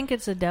you're to like, think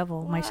it's a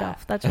devil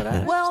myself. That's what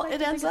I. well, like it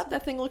to ends think up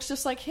that thing looks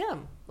just like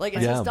him, like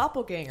it's Yeah. his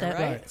doppelganger, That-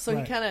 right? Right, So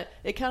right.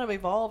 it kind of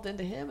evolved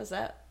into him. Is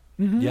that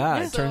yeah,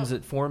 Yeah. it turns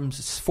it forms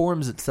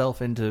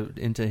itself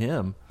into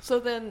him. so?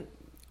 Then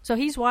So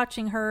he's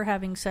watching her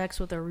having sex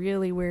with a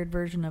really weird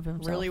version of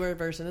himself. really weird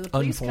version, and the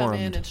police come in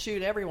Unformed. and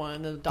shoot everyone.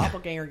 And the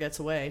doppelganger gets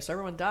away, so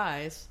everyone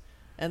dies.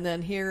 And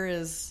then here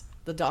is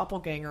the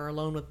doppelganger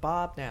alone with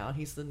Bob now.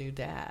 He's the new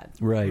dad.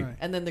 Right. Right.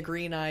 And then the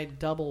green-eyed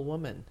double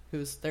woman,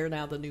 they're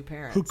now the new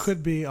parents. Who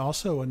could be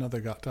also another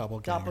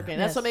doppelganger. doppelganger? Yes.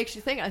 That's what makes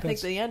you think. I think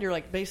That's- at the end you're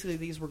like, basically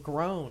these were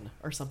grown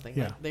or something.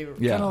 Yeah. Like they were.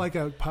 Yeah. Kind of like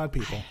a pod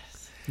people.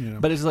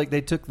 But it's like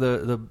they took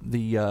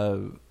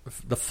the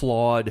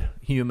flawed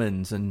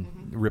humans and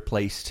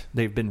replaced.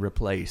 They've been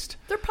replaced.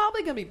 They're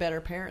probably going to be better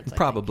parents. I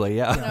Probably,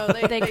 yeah. think.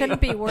 You know, They couldn't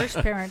be worse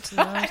parents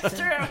than those. That's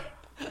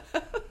true.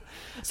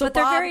 So But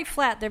they're Bob- very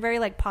flat. They're very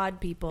like pod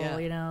people,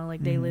 Yeah.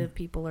 like they live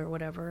people or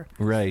whatever.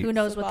 Right. Who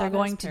knows So what they're Bob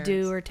going has to do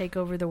parents. or take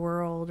over the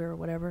world or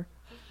whatever.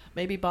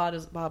 Maybe Bob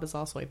is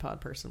also a pod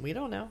person. We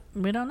don't know.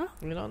 We don't know.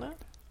 We don't know.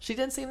 She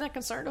didn't seem that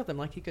concerned with him,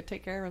 like he could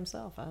take care of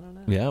himself. I don't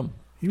know. Yeah.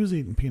 He was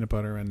eating peanut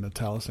butter and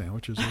Nutella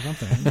sandwiches or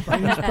something.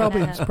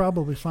 It's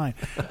probably fine.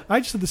 I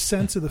just had the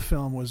sense of the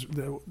film was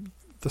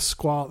the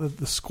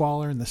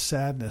squalor and the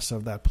sadness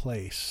of that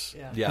place,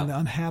 Yeah. and the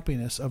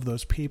unhappiness of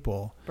those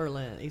people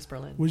East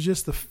Berlin. was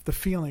just the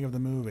feeling of the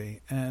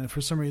movie. And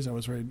for some reason, I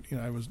was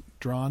I was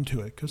drawn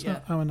to it because Yeah.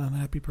 I'm an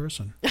unhappy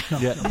person. No,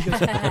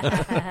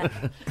 Yeah.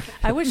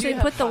 I wish they'd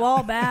put the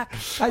wall back.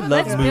 I love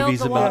Let's build movies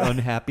the about wall.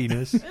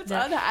 unhappiness. It's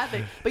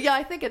unhappy. But yeah,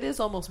 I think it is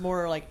almost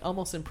more like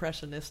almost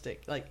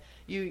impressionistic. Like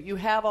you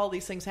have all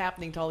these things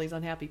happening to all these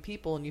unhappy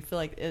people, and you feel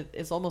like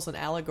it's almost an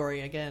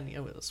allegory again,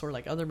 sort of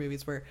like other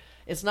movies where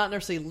it's not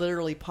necessarily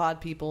literally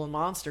pod people and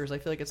monsters. I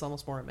feel like it's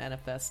almost more a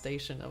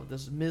manifestation of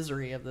this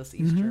misery of this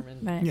East German,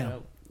 Right.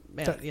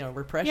 Yeah.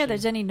 repression. Yeah,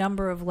 there's any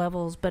number of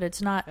levels, but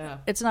it's not. Yeah.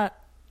 It's not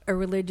a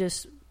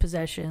religious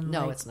possession.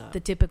 No, like it's not. the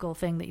typical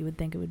thing that you would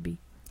think it would be.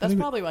 That's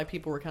think probably why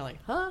people were kind of like,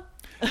 huh?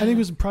 I think it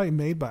was probably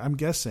made by, I'm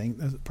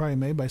guessing, probably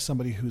made by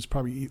somebody who's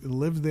probably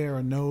lived there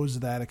or knows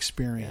that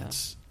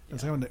experience. Yeah.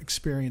 As I want to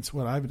experience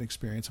what I've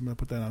experienced, I'm going to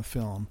put that on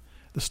film.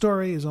 The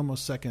story is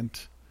almost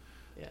second,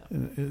 Yeah.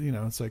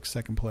 it's like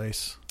second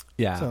place.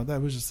 Yeah. So that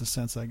was just the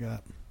sense I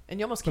got. And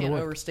you almost But it can't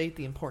worked. overstate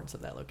the importance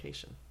of that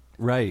location.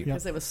 Right. Yeah.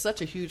 Because it was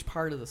such a huge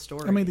part of the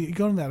story. I mean, you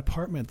go in that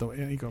apartment, though,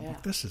 and you go, Yeah.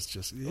 this is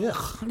just, ugh.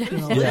 Who's You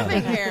know,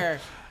 living here?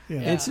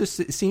 Yeah. It's just,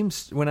 it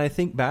seems, when I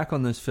think back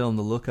on this film,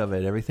 the look of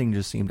it, everything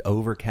just seemed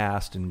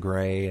overcast and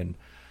gray and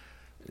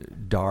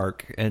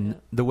dark. And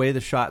the way the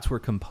shots were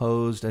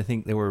composed, I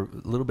think they were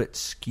a little bit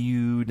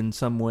skewed in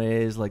some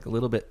ways, like a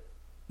little bit,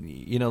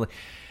 you know,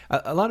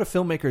 a lot of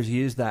filmmakers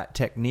use that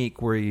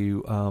technique where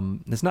you,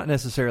 it's not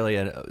necessarily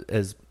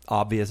as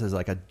obvious as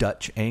like a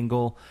Dutch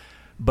angle,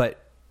 but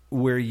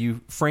where you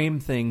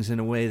frame things in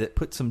a way that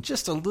puts them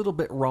just a little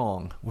bit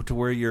wrong, to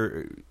where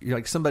you're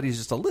like somebody's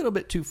just a little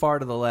bit too far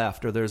to the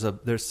left, or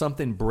there's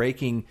something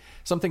breaking,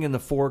 something in the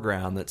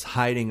foreground that's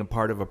hiding a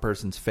part of a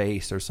person's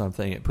face or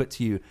something. It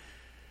puts you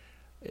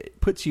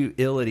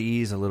ill at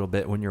ease a little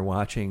bit when you're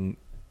watching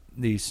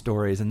these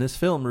stories. And this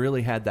film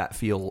really had that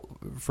feel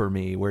for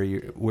me, where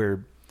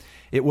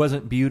it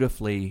wasn't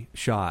beautifully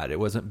shot, it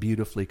wasn't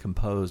beautifully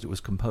composed. It was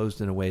composed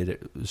in a way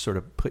that sort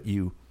of put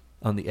you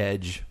on the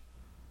edge.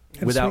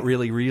 Without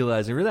really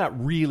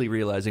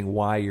realizing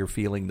why you're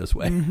feeling this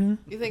way. Mm-hmm.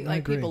 You think I like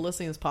agree. people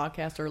listening to this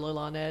podcast are a little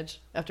on edge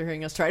after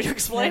hearing us try to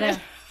explain it?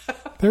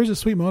 There's a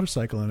sweet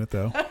motorcycle in it,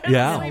 though.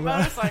 Yeah. Sweet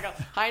motorcycle.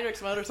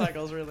 Heinrich's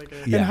motorcycle is really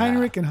good. Yeah. And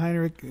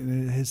Heinrich,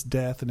 his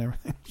death and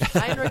everything.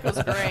 Heinrich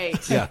was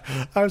great. Yeah.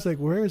 I was like,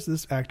 where has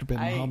this actor been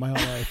I- all my whole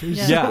life? He's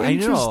Yeah. so Yeah, I know.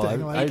 interesting.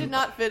 He Like, did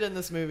not fit in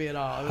this movie at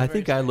all. It was I very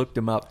think I strange. looked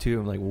him up too.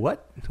 I'm like,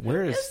 what?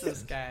 Where Who is is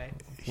this guy?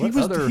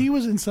 he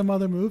was in some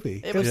other movie.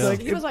 It was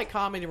like, he was like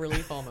comedy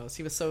relief almost.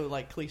 He was so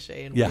like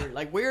cliche and Yeah. weird,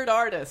 like weird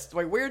artist,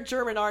 like weird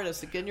German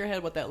artist. Get in your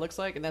head what that looks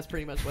like, and that's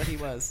pretty much what he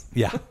was.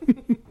 Yeah.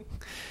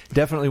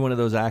 Definitely one of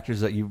those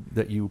actors that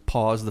you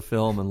pause the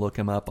film and look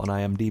him up on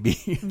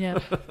IMDb. Yeah.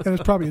 and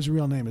it's probably his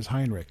real name is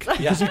Heinrich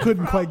because he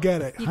couldn't quite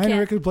get it. You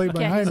Heinrich can't- is played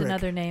by can't use Heinrich.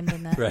 another name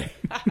than that. Right.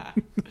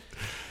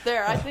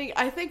 There, I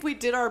think we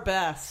did our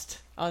best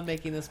on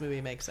making this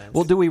movie make sense.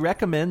 Well, do we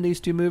recommend these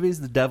two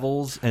movies, The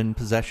Devils and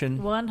Possession?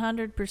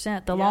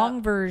 100%. The Yeah.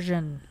 long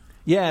version.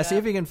 Yeah, see Yeah.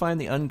 if you can find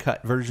the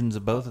uncut versions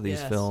of both of these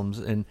Yes. films.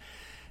 And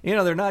you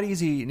know, they're not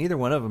easy. Neither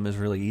one of them is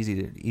really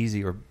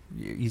easy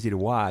to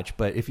watch.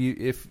 But if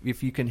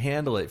you can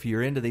handle it, if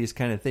you're into these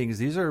kind of things,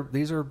 these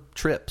are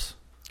trips.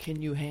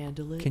 Can you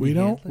handle it? Can we you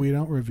don't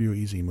handle it? review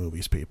easy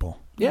movies, people.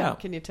 Yeah.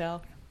 Can you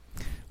tell?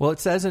 Well, it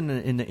says in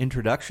the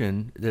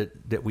introduction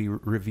that we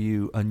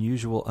review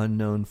unusual,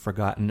 unknown,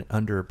 forgotten,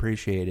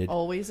 underappreciated,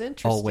 Always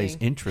interesting. always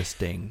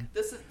interesting,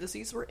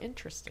 These were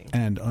interesting.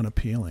 And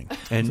unappealing.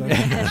 and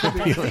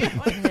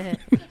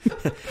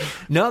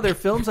no, they're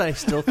films I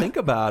still think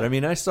about. I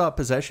mean, I saw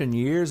Possession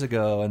years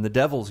ago, and The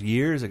Devils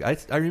years ago.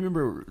 I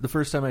remember the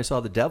first time I saw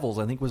The Devils,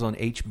 I think was on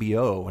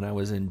HBO when I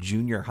was in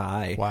junior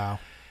high. Wow.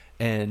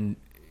 And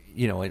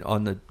you know,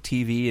 on the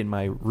TV in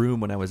my room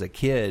when I was a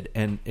kid,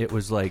 and it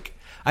was like,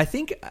 I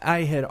think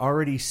I had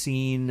already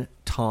seen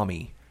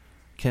Tommy,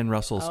 Ken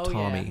Russell's Oh,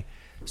 Tommy.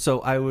 So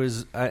I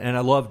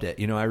loved it.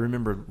 You know, I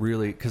remember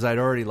really, because I'd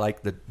already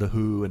liked the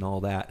Who and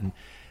all that, and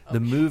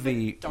the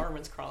movie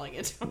Darwin's crawling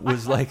into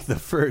was like the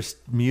first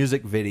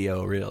music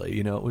video, really.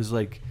 You know, it was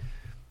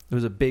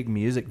a big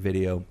music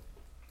video,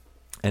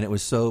 and it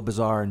was so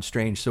bizarre and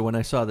strange. So when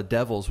I saw The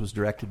Devils was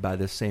directed by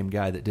this same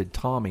guy that did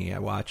Tommy, I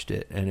watched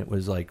it, and it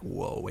was like,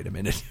 whoa, wait a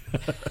minute.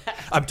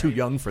 I'm too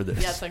young for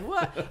this. Yeah, it's like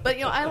what? But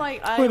you know, I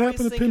What always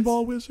happened to think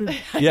Pinball Wizard?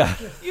 Yeah.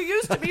 you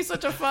used to be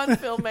such a fun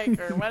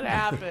filmmaker. What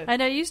happened? I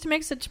know you used to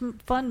make such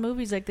fun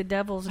movies like The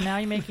Devils, and now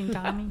you're making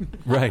Tommy.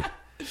 Right.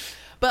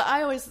 But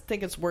I always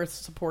think it's worth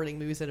supporting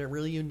movies that are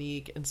really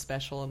unique and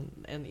special,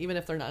 and even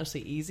if they're not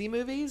necessarily easy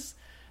movies,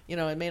 you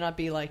know, it may not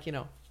be like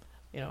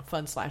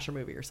fun slasher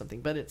movie or something,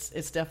 but it's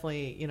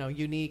definitely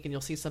unique, and you'll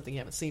see something you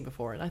haven't seen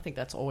before, and I think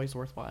that's always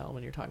worthwhile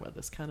when you're talking about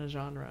this kind of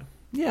genre.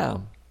 Yeah.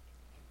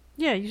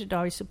 Yeah, you should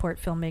always support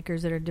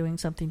filmmakers that are doing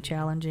something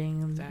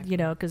challenging, Exactly.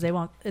 because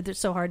it's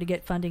so hard to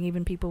get funding.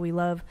 Even people we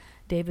love,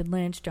 David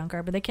Lynch, John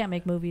Carpenter, they can't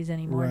make movies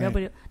anymore.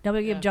 Right.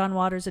 Nobody give Yeah. John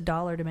Waters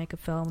 $1 to make a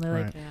film. They're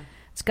like, Right. Yeah.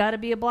 it's got to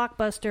be a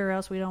blockbuster, or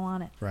else we don't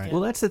want it. Right.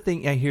 Well, that's the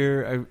thing I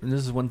hear.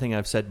 This is one thing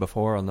I've said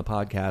before on the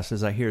podcast,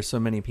 is I hear so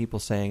many people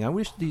saying, I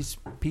wish these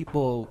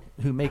people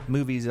who make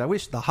movies, I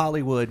wish the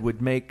Hollywood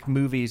would make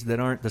movies that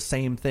aren't the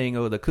same thing,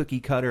 the cookie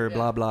cutter, Yeah.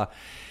 blah, blah.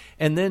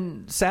 And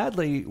then,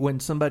 sadly,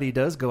 when somebody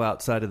does go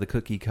outside of the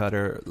cookie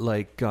cutter,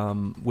 like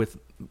with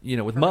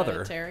Mother,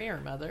 Hereditary or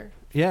Mother.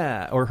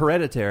 yeah, or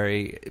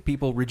Hereditary,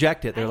 people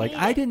reject it. They're like,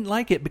 I didn't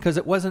like it because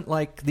it wasn't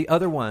like the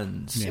other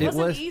ones. Yeah. It It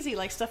wasn't was easy,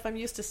 like stuff I'm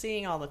used to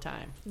seeing all the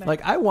time.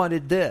 like I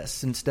wanted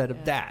this instead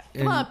of that.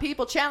 Come And- on,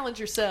 people, challenge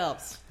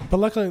yourselves.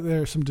 But luckily,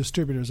 there are some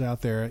distributors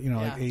out there, like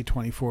Yeah.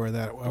 A24,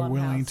 that are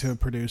willing Blumhouse. to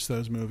produce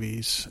those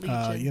movies.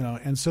 Legion.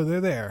 And so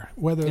they're there.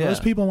 Whether Yeah. those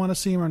people want to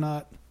see them or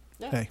not,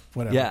 hey,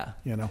 whatever. Yeah.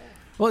 You know.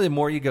 Well, the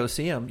more you go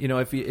see them,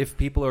 if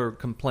people are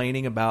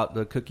complaining about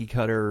the cookie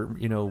cutter,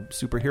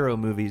 superhero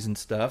movies and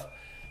stuff,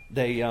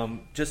 they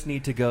just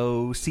need to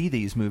go see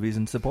these movies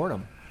and support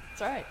them.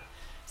 That's right.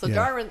 So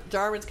Yeah.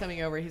 Darwin's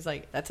coming over. He's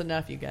like, "That's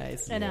enough, you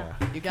guys. I know.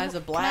 You guys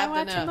have Can I blabbed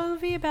watch enough." a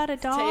movie about a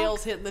dog?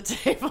 Tails hitting the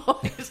table.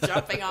 He's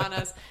jumping on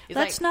us. He's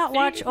Let's like, not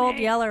watch "Feed Old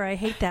me." Yeller. I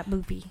hate that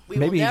movie. We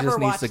Maybe will he never just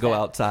needs watch to go that.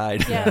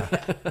 outside. Yeah.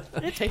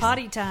 It's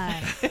potty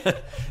time.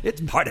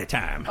 It's party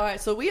time. All right,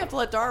 so we have to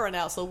let Darwin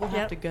out, so we'll have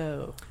Yep. to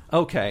go.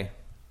 Okay.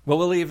 Well,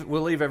 we'll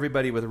leave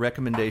everybody with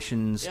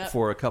recommendations Yep.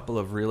 for a couple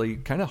of really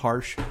kind of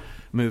harsh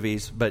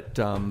movies, but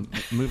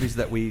movies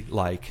that we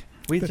like.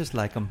 We just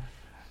like them.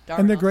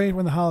 Darwin And they're also- great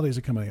when the holidays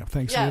are coming up.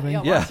 Thanksgiving.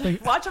 Yeah, Yeah.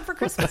 watch them for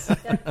Christmas.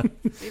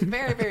 Be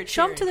very, very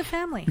Show them cheery. to the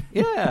family.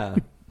 Yeah.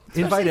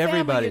 Especially Invite family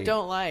everybody. you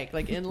don't like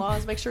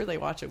in-laws. Make sure they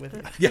watch it with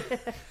you.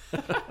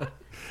 That-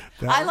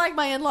 I like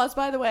my in-laws,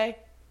 by the way.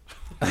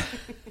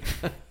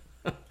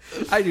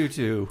 I do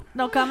too.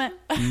 No comment.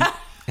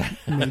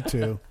 Me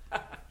too.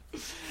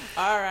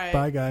 All right.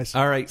 Bye, guys.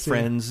 All right, See ya.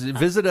 friends.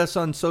 Visit us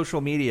on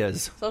social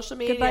medias Social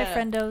media. Goodbye,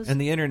 friendos. and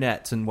the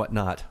internets and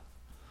whatnot.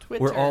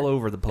 Twitter, We're all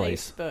over the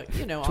place. Facebook.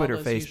 Twitter, all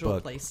those usual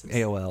Facebook, places.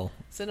 AOL.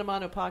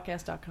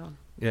 Cinemonopodcast.com.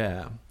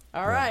 Yeah.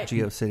 All right.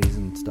 GeoCities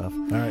and stuff.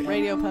 All right.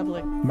 Radio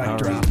Public. Mic All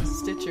drop.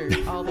 Stitcher.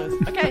 All those.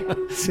 Okay.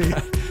 See ya.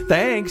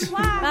 Thanks.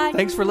 Bye.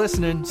 Thanks for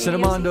listening.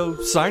 Cinemondo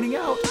signing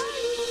out.